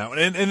you on that one.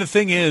 And the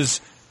thing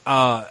is,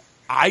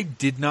 I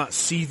did not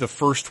see the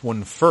first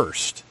one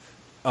first.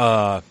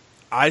 The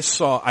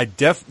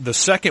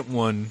second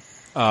one,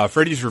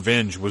 Freddy's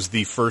Revenge, was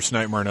the first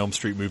Nightmare on Elm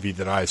Street movie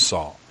that I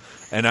saw.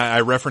 And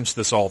I reference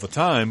this all the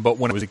time, but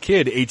when I was a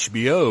kid,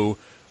 HBO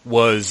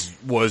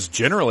was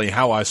generally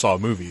how I saw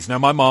movies. Now,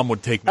 my mom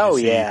would take me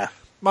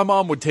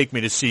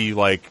to see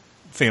like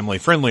family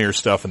friendlier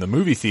stuff in the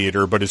movie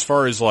theater, but as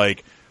far as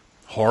like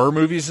horror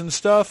movies and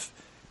stuff,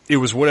 it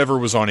was whatever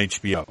was on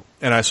HBO.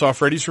 And I saw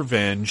Freddy's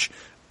Revenge.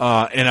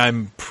 And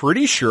I'm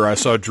pretty sure I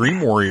saw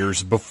Dream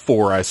Warriors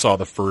before I saw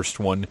the first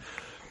one.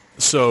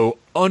 So,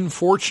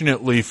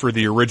 unfortunately for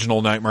the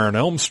original Nightmare on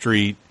Elm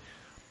Street,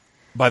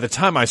 by the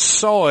time I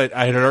saw it,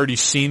 I had already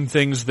seen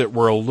things that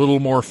were a little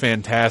more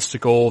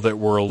fantastical, that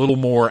were a little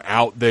more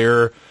out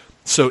there.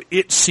 So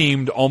it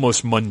seemed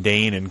almost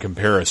mundane in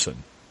comparison.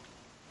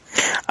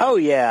 Oh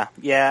yeah.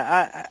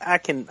 I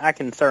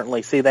can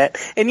certainly see that.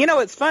 And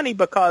it's funny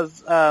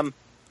because the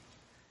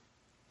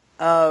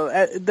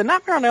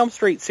Nightmare on Elm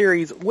Street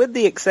series, with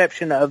the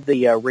exception of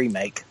the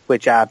remake,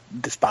 which I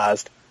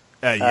despised.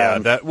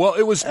 It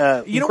was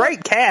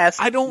great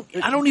cast. I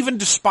don't even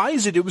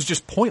despise it. It was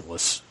just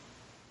pointless.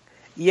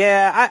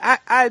 Yeah,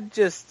 I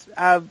guess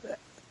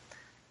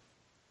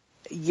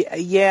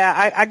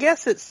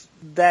it's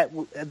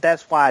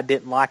that's why I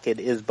didn't like it,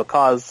 is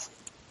because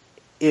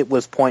it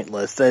was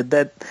pointless.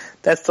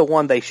 That's the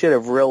one they should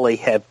have really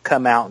have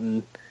come out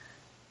and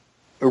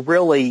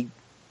really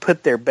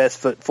put their best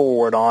foot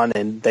forward on,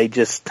 and they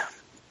just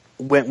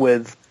went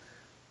with,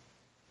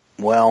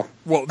 the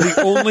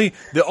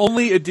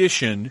only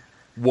addition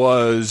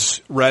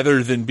was,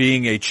 rather than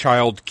being a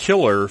child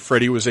killer,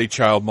 Freddy was a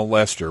child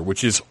molester,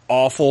 which is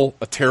awful,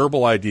 a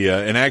terrible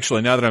idea. And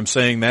actually, now that I'm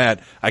saying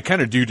that, I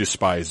kind of do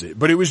despise it.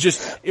 But it was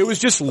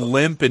just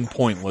limp and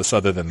pointless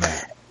other than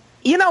that.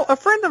 A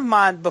friend of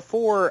mine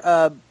before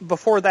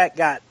that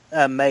got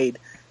made,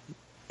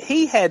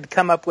 he had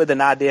come up with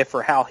an idea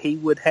for how he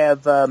would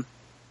have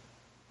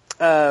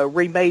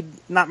remade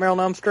Nightmare on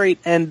Elm Street,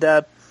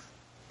 and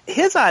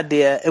his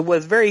idea, it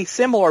was very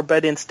similar,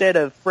 but instead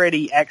of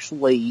Freddy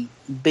actually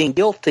being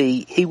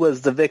guilty, he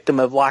was the victim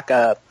of like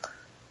a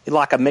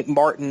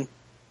McMartin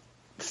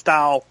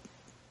style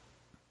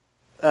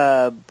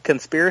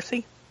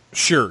conspiracy.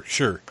 Sure.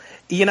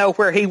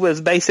 Where he was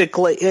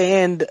basically,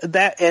 and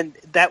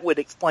that would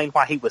explain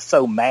why he was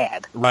so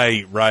mad.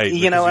 Right.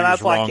 And I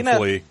was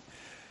wrongfully,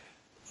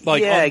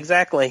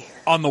 exactly.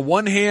 On the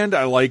one hand,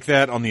 I like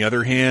that. On the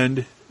other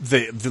hand,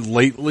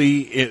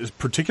 lately,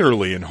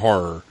 particularly in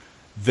horror,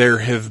 there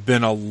have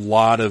been a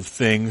lot of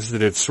things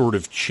that have sort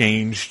of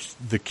changed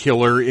the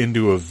killer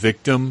into a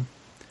victim.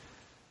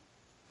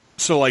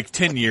 So like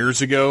 10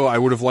 years ago, I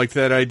would have liked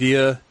that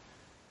idea.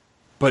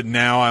 But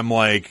now I'm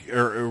like,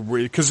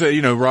 because,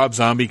 Rob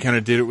Zombie kind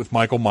of did it with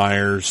Michael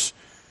Myers.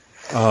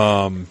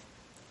 Well,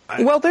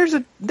 there's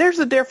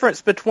a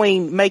difference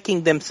between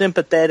making them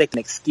sympathetic and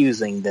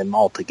excusing them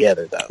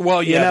altogether, though.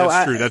 Well, yeah,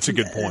 that's true. That's a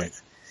good point.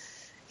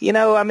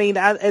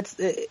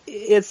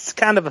 It's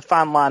kind of a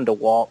fine line to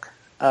walk.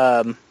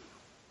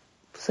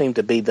 Seem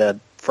to be the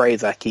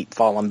phrase I keep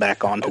falling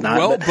back on tonight.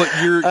 Well, but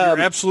you're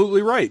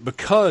absolutely right,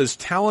 because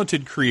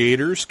talented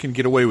creators can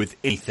get away with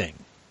anything.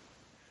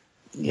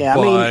 Yeah,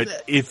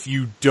 but if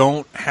you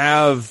don't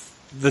have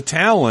the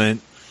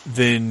talent,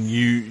 then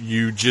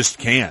you just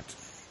can't.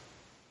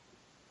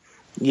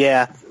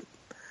 Yeah.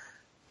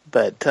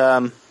 But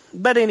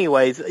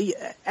anyways,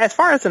 as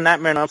far as the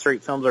Nightmare on Elm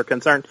Street films are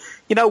concerned,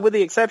 with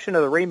the exception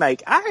of the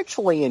remake, I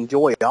actually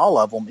enjoy all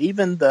of them,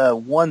 even the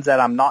ones that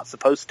I'm not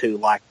supposed to,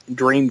 like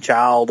Dream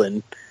Child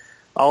and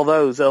all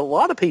those. A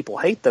lot of people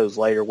hate those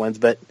later ones,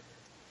 but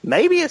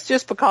maybe it's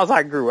just because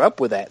I grew up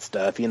with that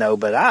stuff,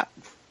 but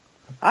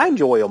I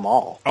enjoy them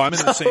all. Oh, I'm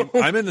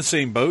in the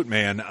same boat,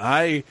 man.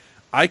 I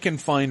can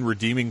find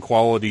redeeming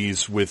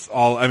qualities with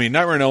all. I mean,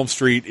 Nightmare on Elm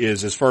Street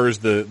is, as far as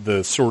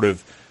the sort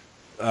of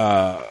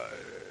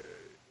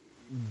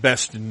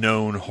best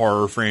known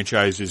horror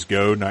franchises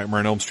go, Nightmare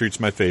on Elm Street's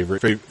my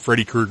favorite.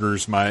 Freddy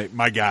Krueger's my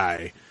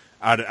guy.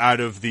 Out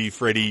of the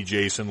Freddy,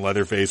 Jason,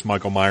 Leatherface,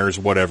 Michael Myers,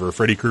 whatever,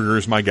 Freddy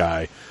Krueger's my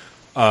guy.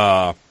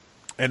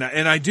 And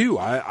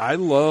I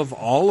love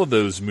all of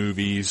those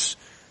movies.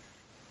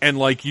 And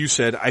like you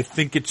said, I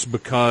think it's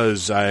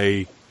because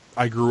I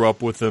grew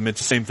up with them. It's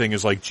the same thing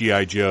as like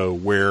G.I. Joe,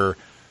 where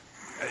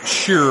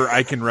sure,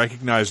 I can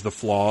recognize the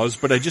flaws,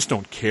 but I just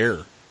don't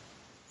care.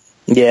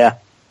 Yeah.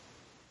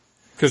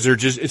 Because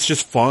it's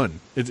just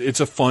fun.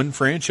 It's a fun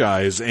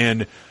franchise,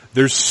 and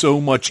there's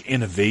so much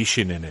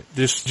innovation in it.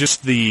 This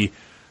just the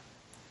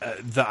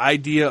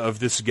idea of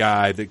this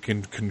guy that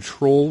can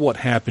control what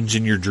happens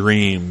in your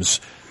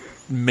dreams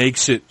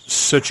makes it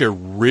such a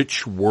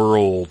rich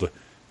world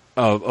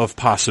of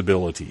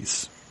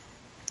possibilities.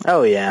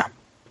 Oh yeah.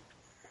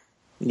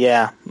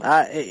 Yeah.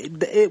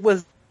 It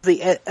was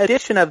the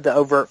addition of the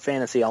overt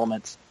fantasy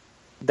elements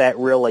that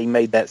really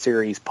made that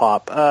series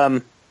pop.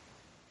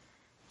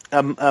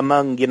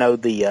 Among,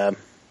 the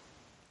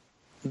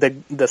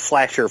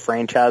slasher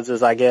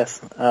franchises, I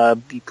guess,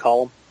 you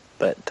call them.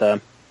 But,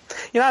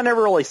 I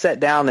never really sat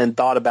down and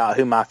thought about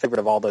who my favorite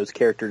of all those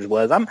characters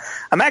was. I'm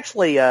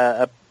actually,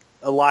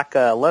 like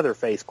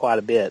Leatherface quite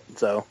a bit,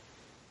 so.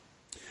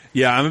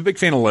 Yeah, I'm a big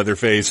fan of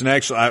Leatherface, and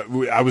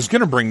actually, I was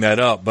going to bring that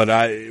up, but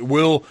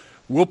we'll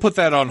put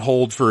that on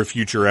hold for a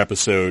future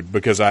episode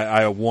because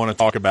I want to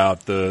talk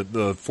about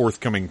the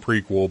forthcoming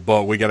prequel,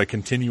 but we got to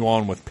continue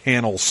on with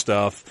panel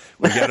stuff.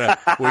 We've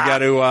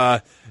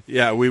got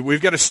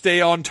to stay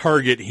on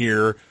target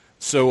here.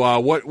 So,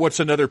 what's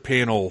another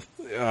panel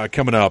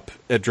coming up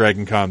at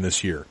DragonCon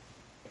this year?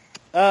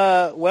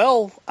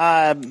 Well,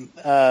 at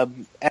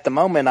the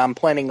moment, I'm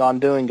planning on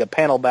doing a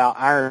panel about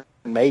Iron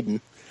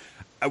Maiden.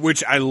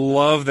 Which I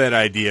love that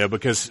idea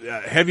because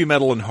heavy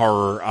metal and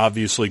horror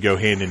obviously go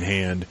hand in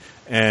hand,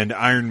 and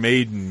Iron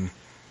Maiden,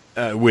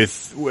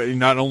 with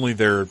not only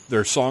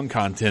their song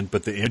content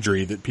but the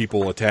imagery that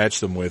people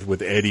attach them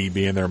with Eddie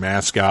being their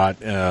mascot,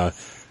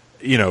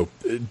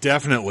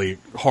 definitely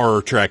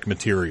horror track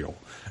material.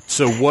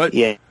 So what?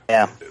 Yeah.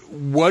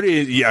 What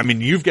is? I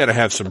mean, you've got to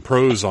have some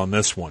pros on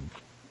this one.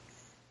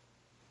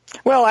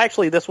 Well,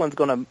 actually, this one's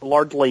going to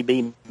largely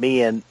be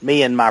me and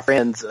my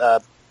friends.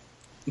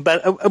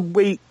 But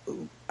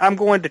I'm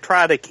going to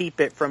try to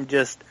keep it from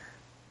just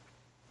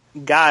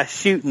guys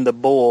shooting the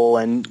bull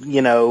and,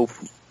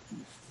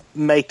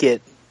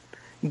 give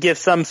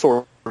some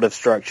sort of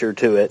structure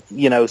to it,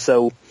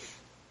 so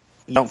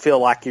you don't feel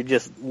like you're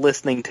just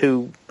listening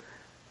to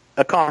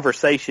a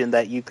conversation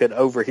that you could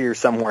overhear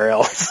somewhere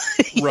else.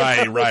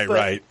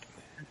 Right.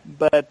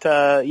 But,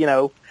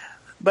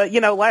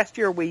 last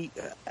year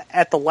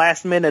at the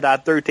last minute, I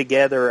threw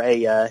together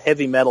a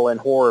heavy metal and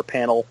horror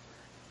panel.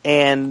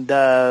 And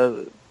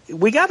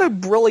we got a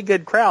really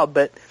good crowd,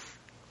 but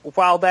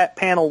while that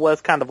panel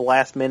was kind of a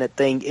last-minute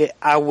thing,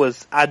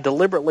 I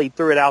deliberately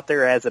threw it out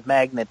there as a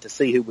magnet to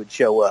see who would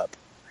show up.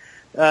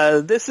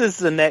 This is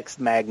the next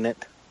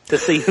magnet. to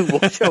see who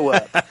will show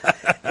up.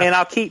 And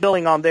I'll keep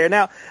building on there.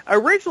 Now,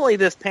 originally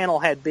this panel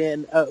had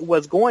been,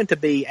 was going to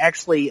be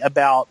actually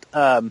about,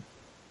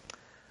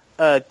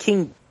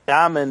 King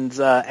Diamond's,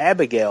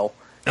 Abigail.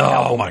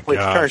 Oh my gosh. Which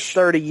turns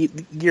 30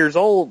 years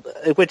old,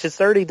 which is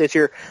 30 this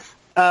year.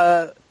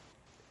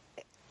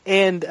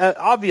 And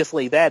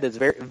obviously that is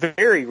very,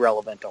 very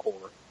relevant to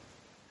horror.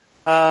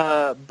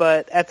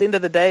 But at the end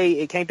of the day,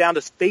 it came down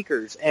to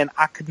speakers, and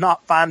I could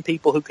not find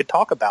people who could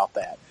talk about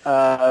that.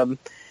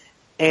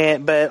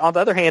 But on the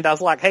other hand, I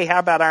was like, hey, how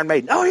about Iron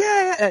Maiden? Oh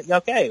yeah,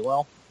 okay,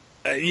 well.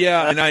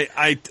 And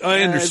I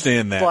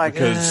understand that like,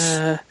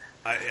 because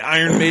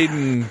Iron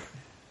Maiden,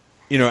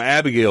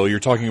 Abigail, you're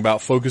talking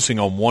about focusing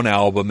on one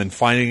album and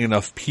finding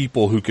enough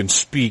people who can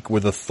speak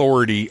with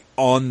authority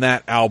on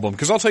that album.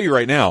 Because I'll tell you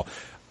right now,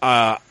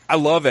 I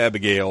love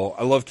Abigail,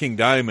 I love King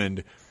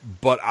Diamond,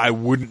 but I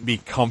wouldn't be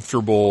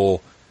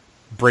comfortable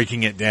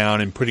breaking it down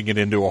and putting it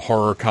into a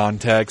horror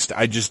context.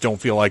 I just don't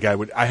feel like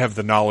I have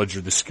the knowledge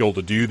or the skill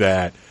to do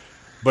that.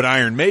 But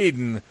Iron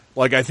Maiden,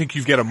 I think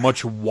you've got a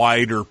much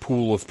wider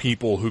pool of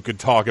people who could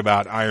talk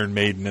about Iron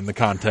Maiden in the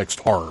context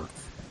horror.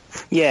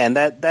 Yeah, and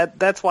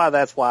that's why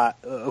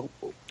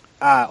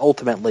I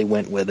ultimately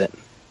went with it.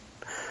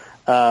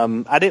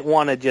 I didn't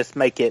want to just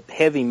make it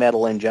heavy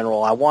metal in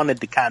general. I wanted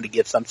to kind of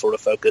give some sort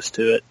of focus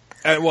to it.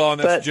 And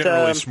that's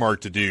generally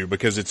smart to do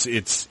because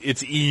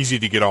it's easy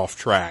to get off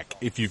track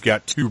if you've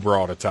got too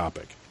broad a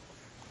topic.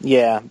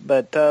 Yeah,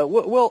 but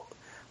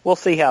we'll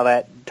see how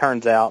that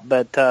turns out.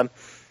 But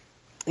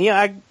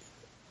I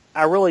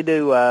really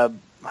do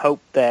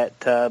hope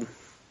that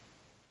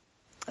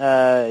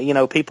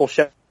people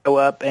show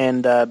up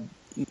and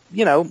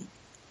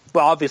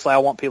obviously I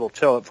want people to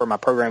show up for my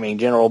programming in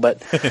general,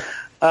 but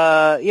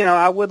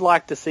I would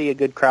like to see a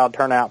good crowd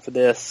turn out for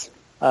this.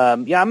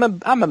 I'm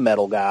a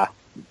metal guy,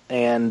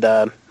 and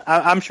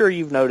I'm sure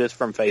you've noticed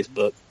from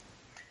Facebook,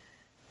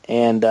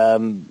 and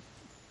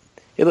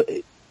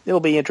it'll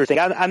be interesting.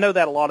 I know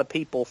that a lot of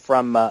people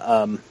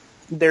from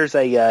there's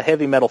a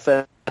heavy metal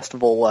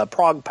festival,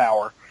 Prog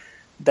Power,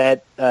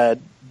 that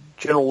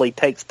generally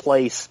takes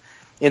place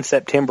in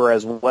September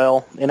as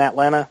well in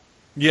Atlanta.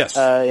 Yes.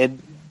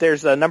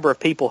 There's a number of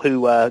people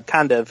who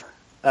kind of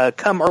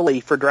come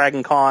early for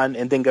Dragon Con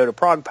and then go to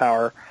Prog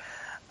Power.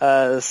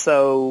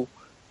 So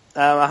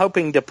I'm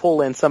hoping to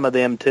pull in some of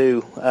them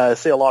too.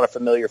 See a lot of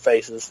familiar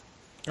faces.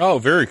 Oh,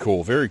 very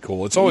cool, very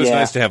cool. It's always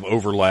nice to have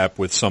overlap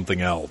with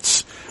something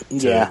else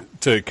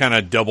to kind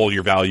of double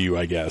your value,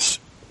 I guess.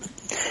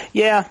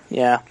 Yeah.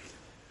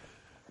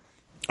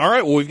 All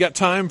right, well, we've got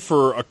time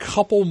for a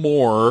couple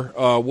more.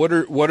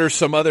 What are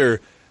some other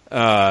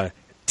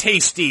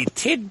tasty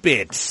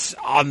tidbits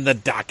on the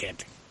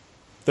docket?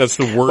 That's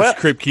the worst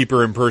Crypt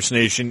Keeper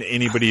impersonation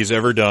anybody's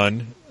ever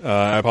done.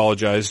 I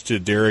apologize to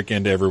Derek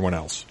and to everyone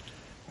else.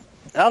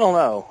 I don't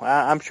know.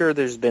 I'm sure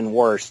there's been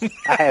worse.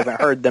 I haven't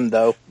heard them,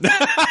 though.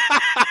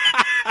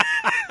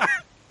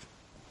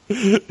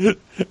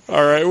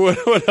 All right,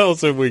 what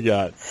else have we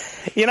got?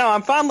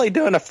 I'm finally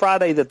doing a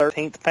Friday the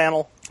 13th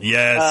panel.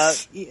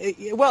 Yes.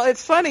 Well,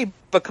 it's funny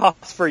because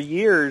for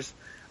years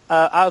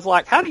I was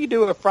like, how do you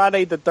do a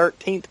Friday the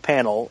 13th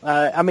panel?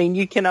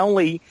 You can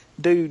only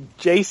do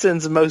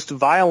Jason's most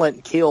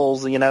violent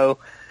kills,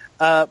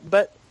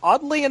 but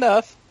oddly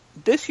enough,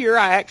 this year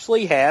I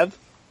actually have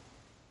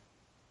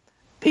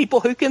people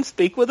who can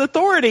speak with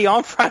authority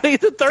on Friday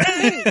the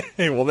 13th.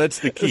 Hey, well, that's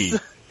the key.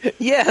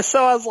 Yeah,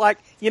 so I was like,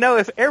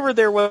 if ever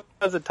there was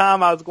a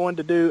time I was going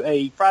to do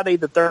a Friday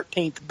the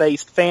 13th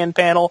based fan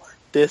panel,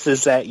 this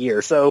is that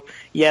year. So,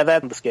 yeah,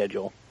 that's the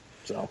schedule.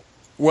 So.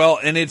 Well,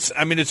 and it's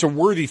a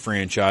worthy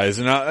franchise,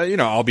 and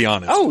I'll be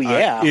honest. Oh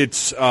yeah,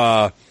 it's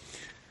I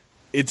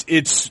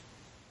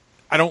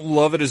don't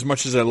love it as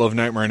much as I love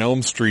Nightmare on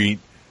Elm Street,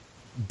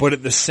 but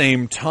at the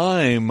same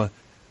time,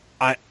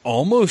 I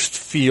almost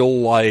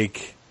feel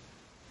like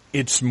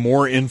it's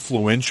more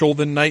influential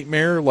than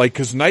Nightmare,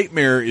 because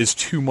Nightmare is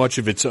too much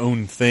of its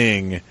own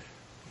thing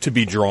to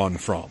be drawn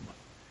from.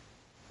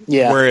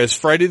 Yeah. Whereas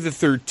Friday the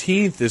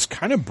 13th is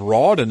kind of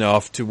broad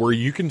enough to where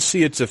you can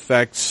see its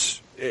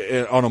effects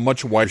on a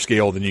much wider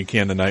scale than you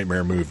can the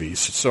Nightmare movies.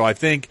 So I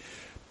think,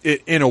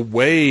 in a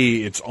way,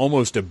 it's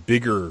almost a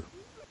bigger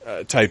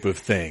type of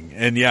thing.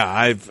 And yeah,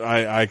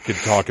 I could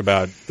talk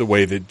about the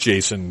way that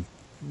Jason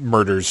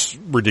murders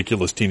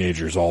ridiculous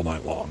teenagers all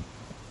night long.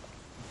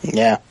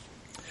 Yeah.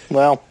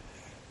 Well,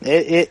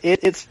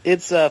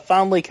 it's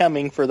finally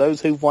coming for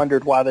those who've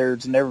wondered why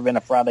there's never been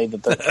a Friday the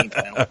 13th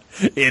panel.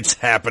 It's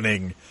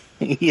happening.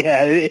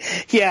 Yeah.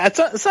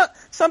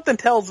 Something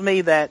tells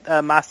me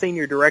that my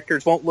senior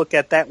directors won't look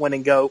at that one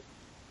and go,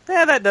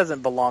 that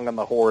doesn't belong on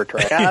the horror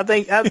track. I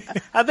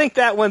think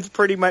that one's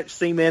pretty much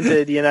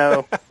cemented. We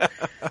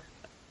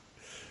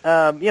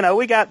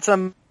got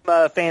some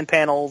fan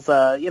panels,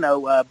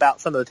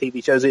 about some of the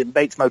TV shows.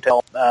 Bates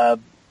Motel,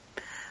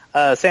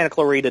 Santa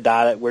Clarita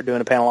Diet. We're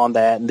doing a panel on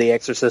that, and The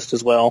Exorcist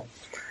as well.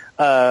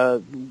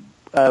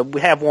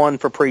 We have one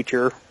for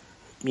Preacher,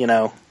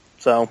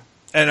 so.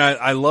 And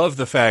I love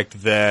the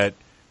fact that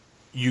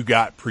you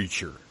got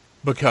Preacher,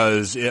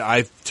 because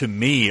to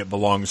me, it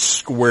belongs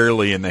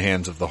squarely in the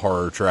hands of the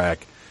horror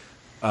track,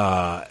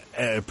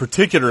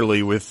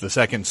 particularly with the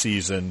second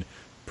season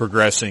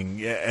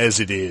progressing as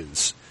it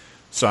is.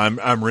 So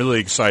I'm really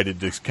excited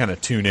to kind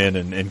of tune in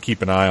and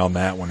keep an eye on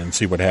that one and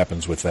see what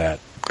happens with that.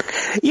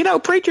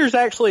 Preacher's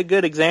actually a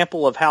good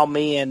example of how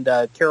me and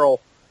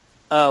Carol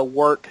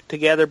work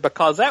together,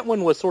 because that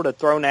one was sort of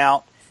thrown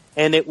out,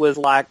 and it was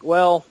like,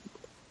 well,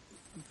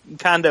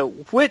 kind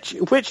of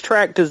which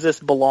track does this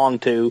belong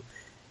to?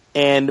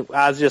 And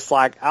I was just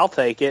like, I'll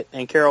take it.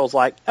 And Carol's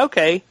like,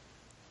 okay.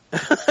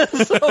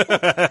 So,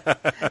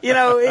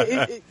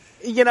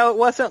 it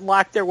wasn't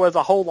like there was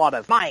a whole lot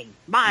of mine.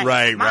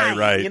 Right.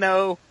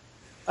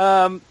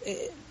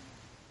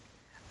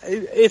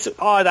 It's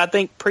odd. I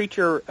think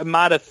Preacher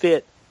might have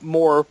fit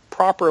more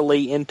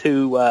properly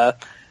into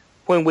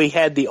when we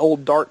had the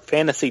old dark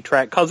fantasy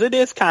track, because it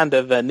is kind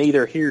of a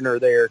neither here nor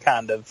there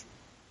kind of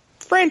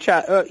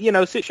franchise,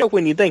 show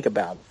when you think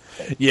about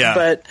it. Yeah.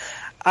 But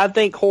I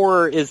think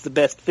horror is the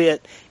best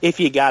fit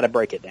if you got to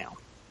break it down.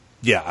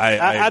 Yeah,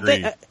 I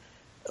agree. Think,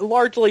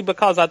 largely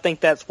because I think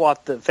that's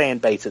what the fan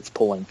base it's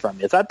pulling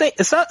from is. I think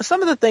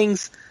some of the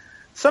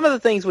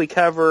things we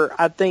cover,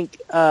 I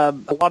think a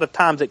lot of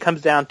times it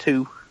comes down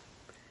to,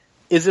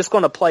 is this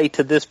going to play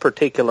to this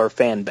particular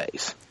fan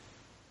base?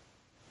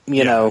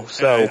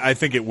 I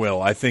think it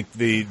will. I think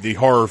the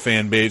horror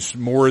fan base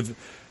more,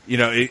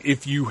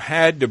 if you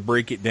had to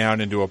break it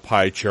down into a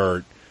pie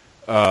chart,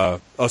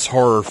 us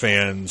horror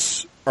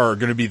fans are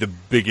going to be the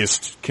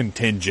biggest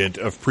contingent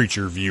of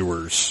Preacher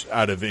viewers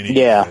out of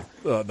any of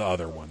the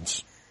other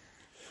ones.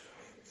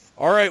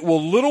 All right,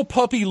 well, little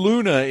puppy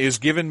Luna is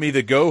giving me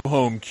the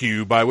go-home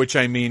cue, by which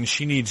I mean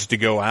she needs to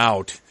go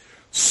out.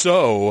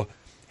 So,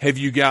 have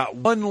you got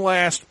one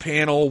last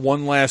panel,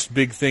 one last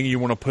big thing you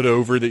want to put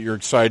over that you're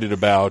excited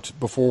about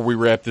before we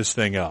wrap this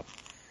thing up?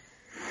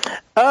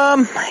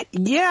 I'm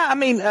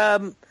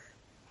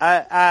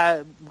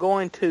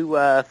going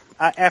to,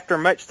 after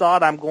much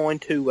thought, I'm going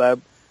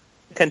to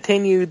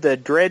continue the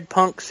Dread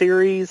Punk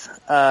series.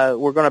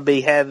 We're going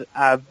to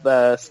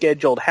I've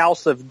scheduled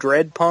House of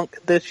Dread Punk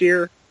this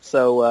year.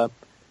 So,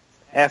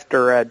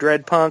 after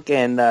Dread Punk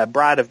and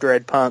Bride of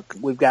Dread Punk,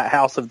 we've got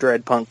House of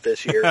Dread Punk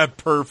this year.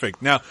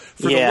 Perfect. Now,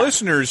 for the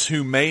listeners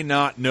who may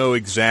not know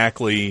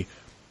exactly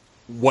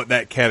what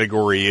that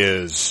category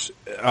is,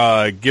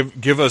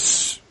 give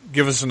us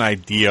an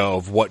idea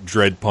of what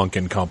Dread Punk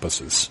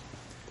encompasses.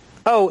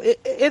 Oh,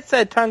 it's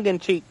a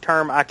tongue-in-cheek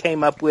term I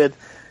came up with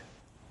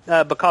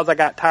because I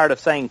got tired of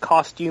saying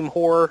costume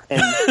horror,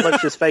 and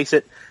let's just face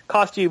it,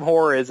 costume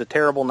horror is a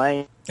terrible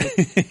name.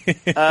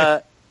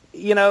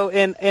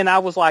 And I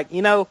was like,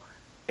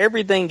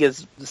 everything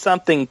is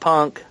something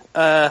punk.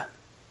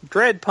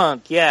 Dread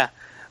Punk, yeah.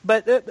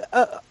 But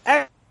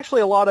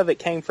actually a lot of it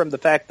came from the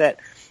fact that,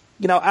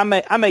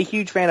 I'm a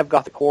huge fan of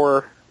Gothic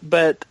horror,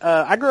 but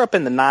I grew up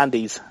in the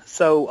 90s,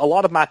 so a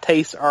lot of my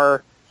tastes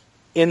are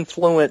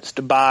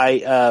influenced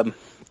by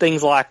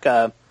things like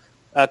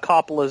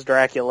Coppola's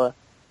Dracula,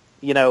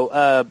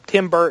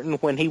 Tim Burton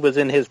when he was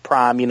in his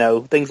prime,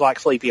 things like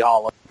Sleepy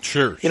Hollow.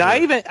 Sure.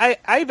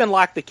 I even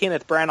like the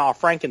Kenneth Branagh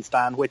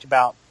Frankenstein, which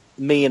about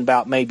me and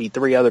about maybe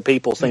three other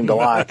people seem to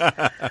like.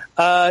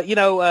 I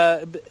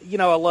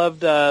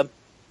loved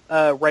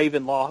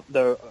Ravenloft,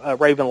 the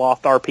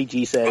Ravenloft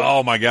RPG setting.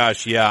 Oh my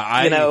gosh, yeah.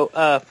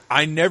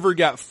 I never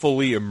got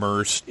fully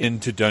immersed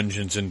into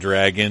Dungeons and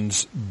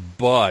Dragons,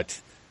 but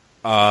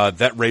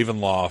that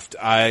Ravenloft,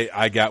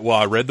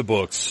 I read the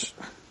books,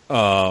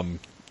 and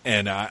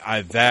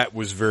that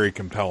was very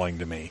compelling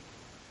to me.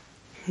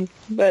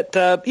 But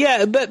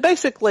but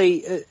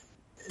basically,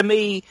 to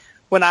me,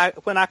 when I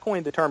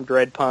coined the term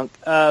Dread Punk,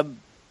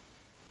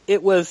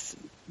 it was,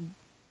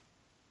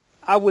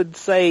 I would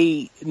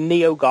say,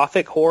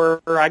 neo-Gothic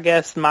horror, I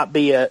guess, might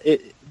be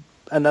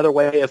another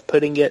way of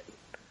putting it.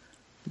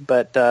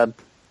 But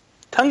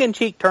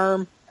tongue-in-cheek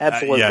term,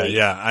 absolutely.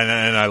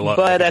 And I love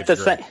it. But at the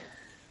same,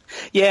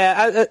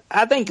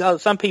 I think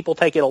some people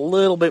take it a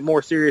little bit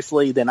more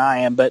seriously than I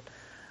am. But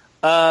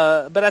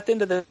at the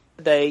end of the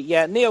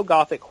day,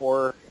 neo-Gothic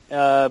horror,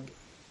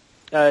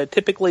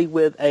 typically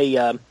with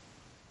a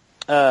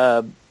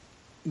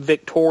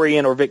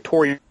Victorian or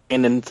Victorian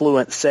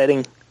influence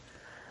setting.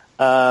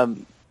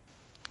 And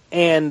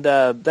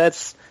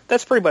that's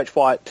pretty much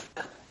what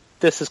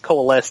this is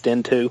coalesced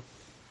into.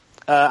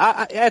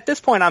 At this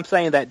point, I'm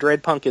saying that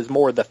Dread Punk is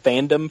more the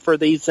fandom for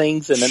these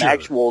things than an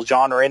actual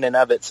genre in and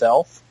of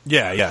itself.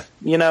 Yeah.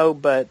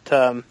 But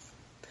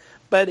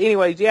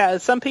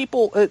anyways, some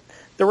people,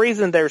 the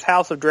reason there's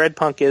House of Dread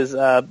Punk is,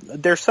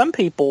 there's some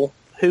people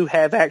who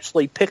have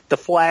actually picked the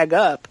flag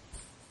up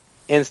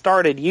and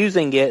started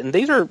using it.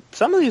 And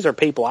some of these are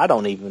people I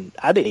didn't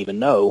even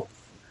know.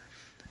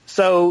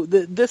 So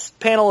this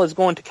panel is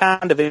going to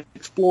kind of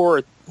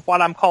explore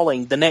what I'm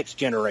calling the next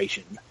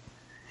generation.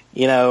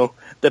 The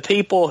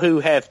people who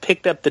have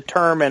picked up the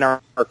term and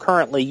are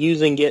currently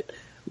using it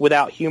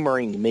without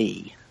humoring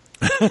me.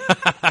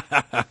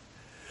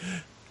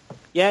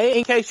 Yeah,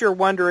 in case you're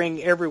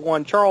wondering,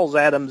 everyone, Charles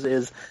Addams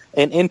is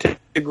an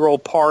integral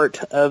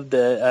part of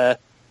the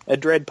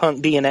Dread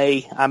Punk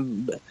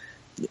DNA.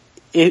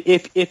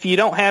 If you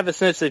don't have a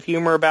sense of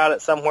humor about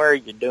it somewhere,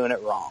 you're doing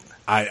it wrong.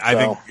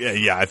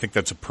 I think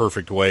that's a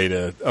perfect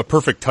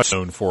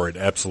touchstone for it.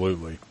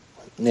 Absolutely.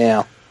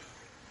 Yeah.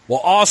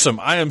 Well, awesome.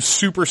 I am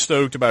super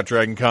stoked about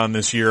Dragon Con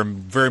this year. I'm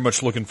very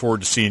much looking forward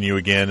to seeing you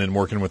again and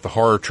working with the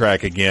horror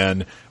track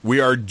again.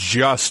 We are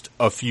just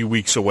a few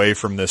weeks away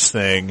from this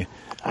thing.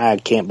 I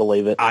can't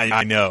believe it.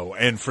 I know.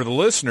 And for the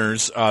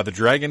listeners, the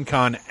Dragon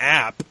Con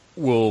app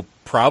will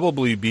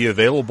probably be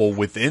available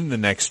within the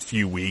next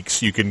few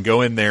weeks. You can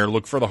go in there,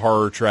 look for the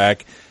horror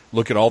track,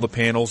 look at all the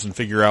panels, and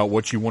figure out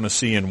what you want to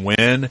see and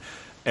when.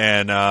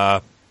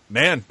 And,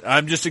 man,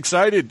 I'm just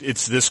excited.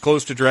 It's this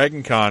close to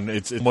Dragon Con.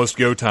 It's almost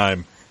go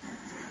time.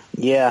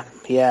 Yeah,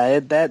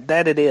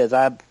 that it is.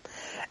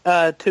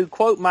 To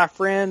quote my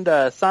friend,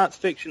 science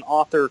fiction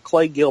author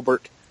Clay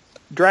Gilbert,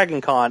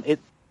 Dragon Con,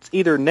 it's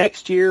either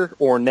next year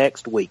or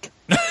next week.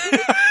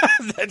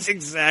 That's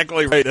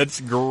exactly right.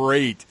 That's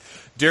great.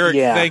 Derek,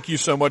 Thank you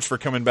so much for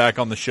coming back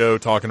on the show,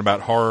 talking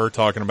about horror,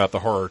 talking about the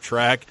horror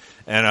track,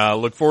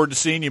 and look forward to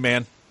seeing you,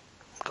 man.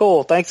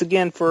 Cool. Thanks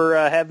again for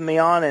having me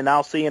on, and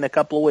I'll see you in a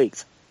couple of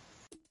weeks.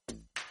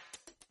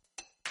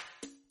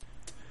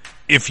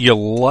 If you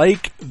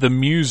like the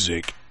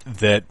music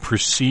that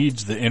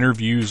precedes the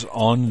interviews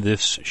on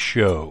this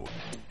show,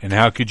 and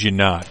how could you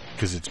not,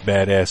 because it's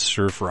badass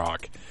surf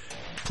rock,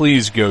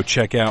 please go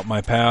check out my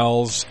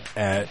pals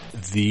at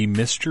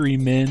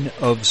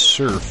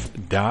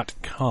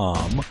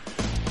themysterymenofsurf.com,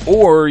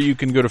 or you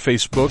can go to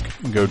Facebook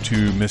and go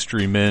to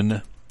Mystery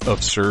Men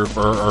of Surf,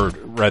 or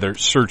rather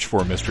search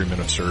for Mystery Men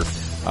of Surf.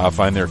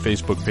 Find their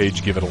Facebook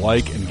page, give it a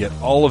like, and get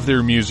all of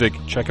their music.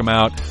 Check them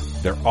out.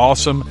 They're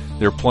awesome.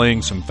 They're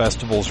playing some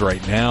festivals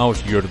right now.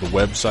 If you go to the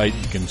website,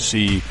 you can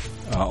see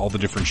all the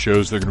different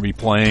shows they're going to be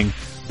playing.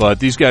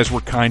 But these guys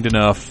were kind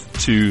enough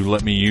to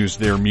let me use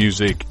their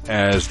music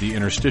as the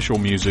interstitial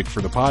music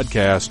for the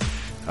podcast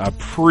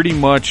pretty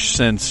much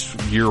since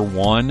year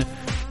one.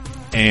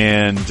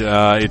 And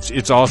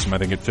it's awesome. I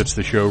think it fits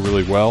the show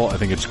really well. I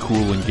think it's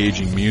cool,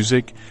 engaging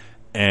music.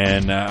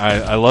 And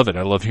I love it.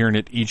 I love hearing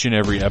it each and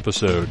every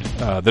episode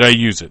that I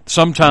use it.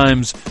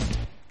 Sometimes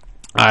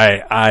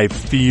I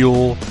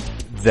feel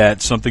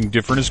that something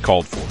different is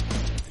called for.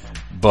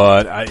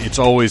 But it's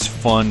always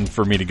fun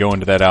for me to go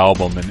into that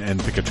album and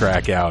pick a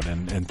track out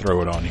and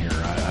throw it on here.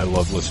 I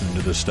love listening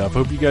to this stuff.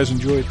 Hope you guys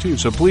enjoy it too.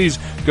 So please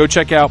go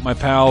check out my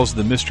pals,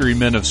 the Mystery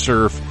Men of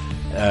Surf.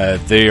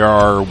 They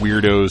are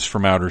weirdos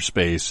from outer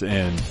space,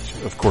 and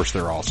of course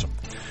they're awesome.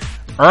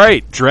 All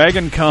right,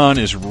 Dragon Con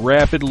is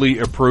rapidly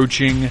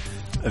approaching.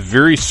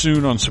 Very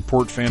soon on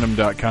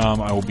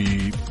supportfandom.com, I will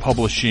be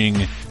publishing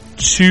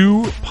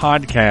 2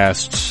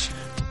 podcasts.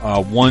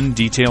 One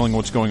detailing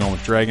what's going on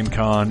with Dragon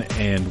Con,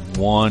 and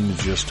one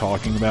just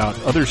talking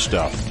about other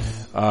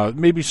stuff.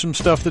 Maybe some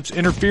stuff that's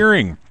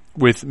interfering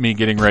with me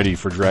getting ready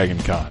for Dragon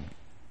Con.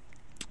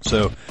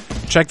 So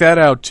check that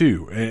out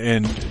too.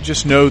 And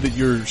just know that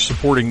you're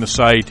supporting the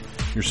site,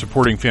 you're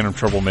supporting Phantom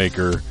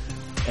Troublemaker,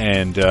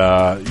 and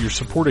you're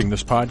supporting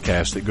this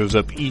podcast that goes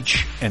up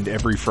each and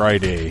every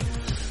Friday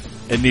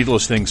at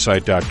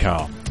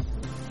needlessthingssite.com.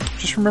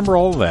 Just remember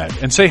all of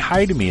that. And say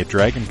hi to me at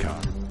Dragon Con.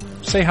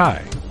 Say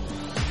hi.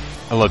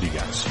 I love you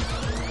guys.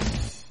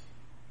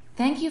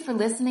 Thank you for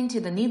listening to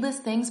the Needless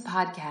Things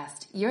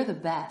podcast. You're the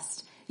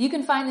best. You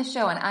can find the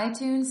show on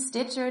iTunes,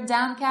 Stitcher,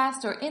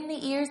 Downcast, or in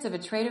the ears of a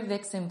Trader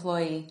Vic's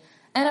employee.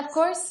 And of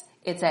course,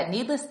 it's at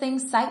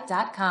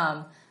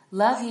needlessthingssite.com.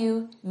 Love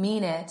you.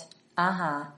 Mean it. Uh-huh.